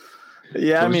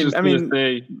 Yeah, I mean,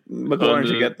 say, McLaurin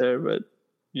should get there, but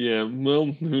yeah, well,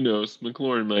 who knows?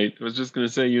 McLaurin might. I was just going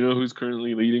to say, who's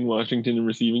currently leading Washington in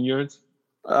receiving yards?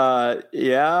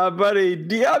 Yeah, buddy,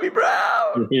 Dyami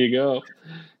Brown. There you go.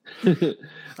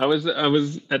 I was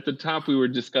at the top. We were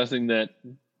discussing that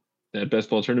best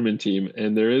ball tournament team,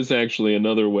 and there is actually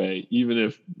another way. Even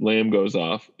if Lamb goes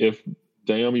off, if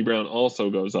Dyami Brown also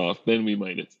goes off, then we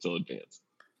might still advance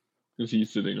because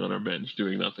he's sitting on our bench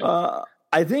doing nothing.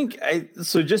 I think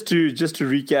so. Just to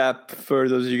recap for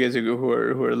those of you guys who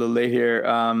are a little late here,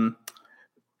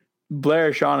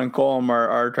 Blair, Sean, and Colm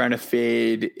are trying to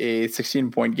fade a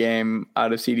 16-point game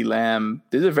out of CeeDee Lamb.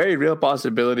 There's a very real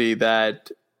possibility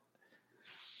that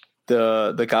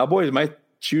the Cowboys might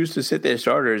choose to sit their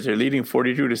starters. They're leading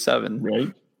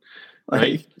 42-7.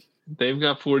 Right. They've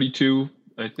got 42.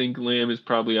 I think Lamb is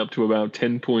probably up to about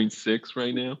 10.6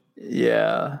 right now.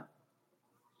 Yeah.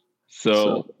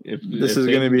 So this is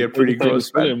going to be a pretty gross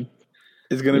sweat.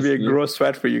 It's going to be a gross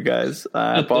sweat for you guys.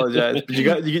 I apologize, but you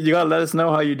got to let us know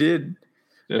how you did.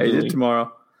 Definitely. How you did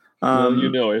tomorrow.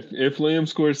 If Lamb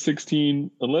scores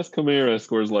 16, unless Kamara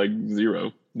scores like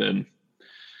 0, then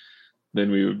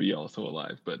we would be also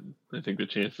alive. But I think the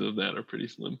chances of that are pretty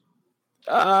slim.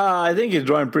 I think he's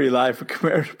drawing pretty live for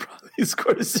Kamara to probably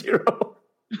score 0.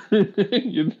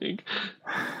 You think?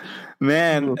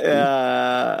 Man,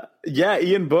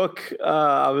 Ian Book. We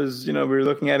were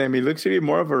looking at him. He looks to be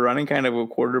more of a running kind of a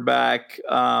quarterback.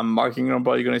 Mark Ingram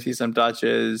probably going to see some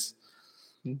touches.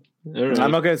 Right.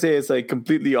 I'm not going to say it's like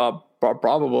completely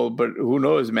probable, but who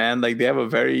knows, man? Like they have a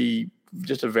very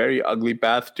ugly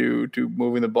path to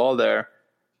moving the ball there.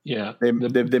 Yeah, they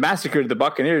massacred the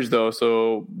Buccaneers though,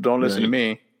 so don't listen to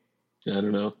me. I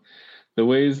don't know. The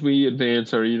ways we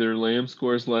advance are either Lamb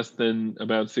scores less than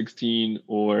about 16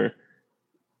 or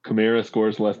Kamara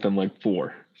scores less than like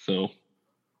 4. So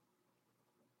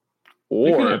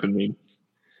it can happen, maybe.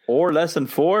 Or less than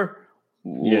 4?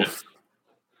 Yeah. Oof.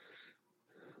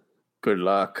 Good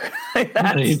luck.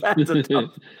 that's a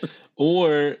tough.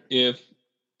 Or if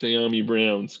Dyami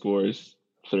Brown scores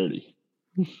 30.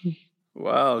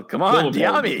 Well, come on,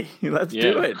 Dyami. Let's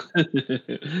do it.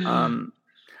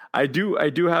 I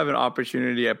do have an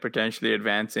opportunity at potentially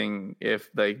advancing if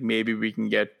like maybe we can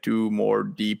get 2 more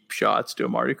deep shots to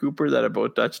Amari Cooper that are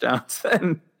both touchdowns.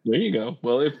 Then there you go.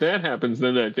 Well, if that happens,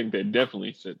 then I think they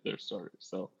definitely sit their starters.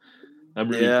 So I'm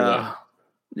ready for that.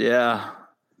 Yeah.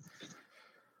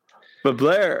 But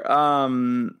Blair,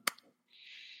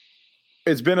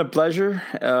 it's been a pleasure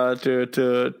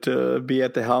to be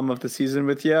at the helm of the season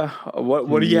with you.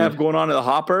 What do you have going on at the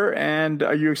hopper? And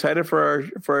are you excited for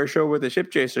our show with the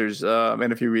Ship Chasers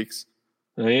in a few weeks?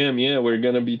 I am. Yeah, we're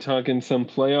going to be talking some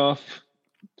playoff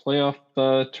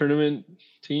tournament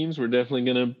teams. We're definitely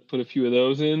going to put a few of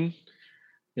those in,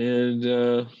 and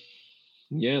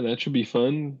that should be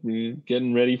fun. We're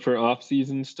getting ready for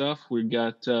off-season stuff. We've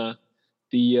got the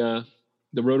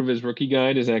RotoViz Rookie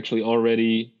Guide is actually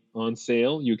already on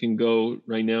sale. You can go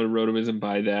right now to RotoViz and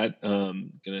buy that.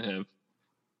 Going to have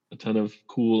a ton of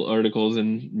cool articles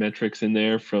and metrics in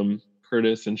there from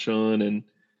Curtis and Sean and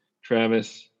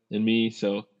Travis and me.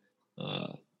 So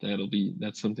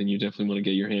that's something you definitely want to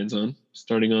get your hands on.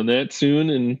 Starting on that soon,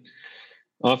 and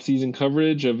off-season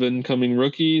coverage of incoming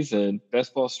rookies and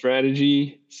best ball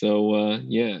strategy. So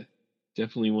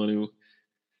definitely want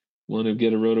to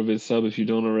get a RotoViz sub if you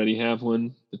don't already have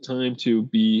one. The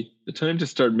time to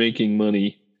start making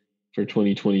money for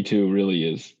 2022 really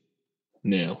is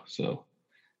now. So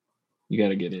you got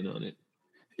to get in on it.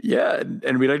 Yeah,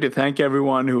 and we'd like to thank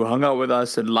everyone who hung out with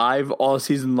us live all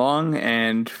season long,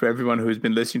 and for everyone who's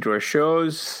been listening to our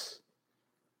shows.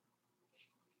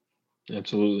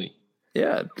 Absolutely.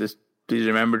 Yeah, just please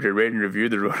remember to rate and review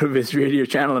the RotoViz Radio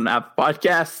channel and Apple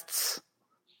Podcasts.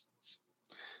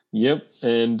 Yep,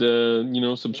 and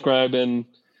subscribe and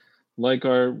like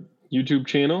our YouTube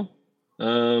channel.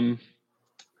 I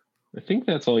think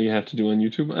that's all you have to do on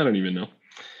YouTube. I don't even know.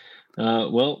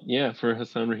 For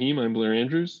Hassan Rahim, I'm Blair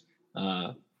Andrews.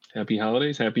 Happy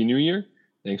holidays. Happy New Year.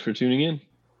 Thanks for tuning in.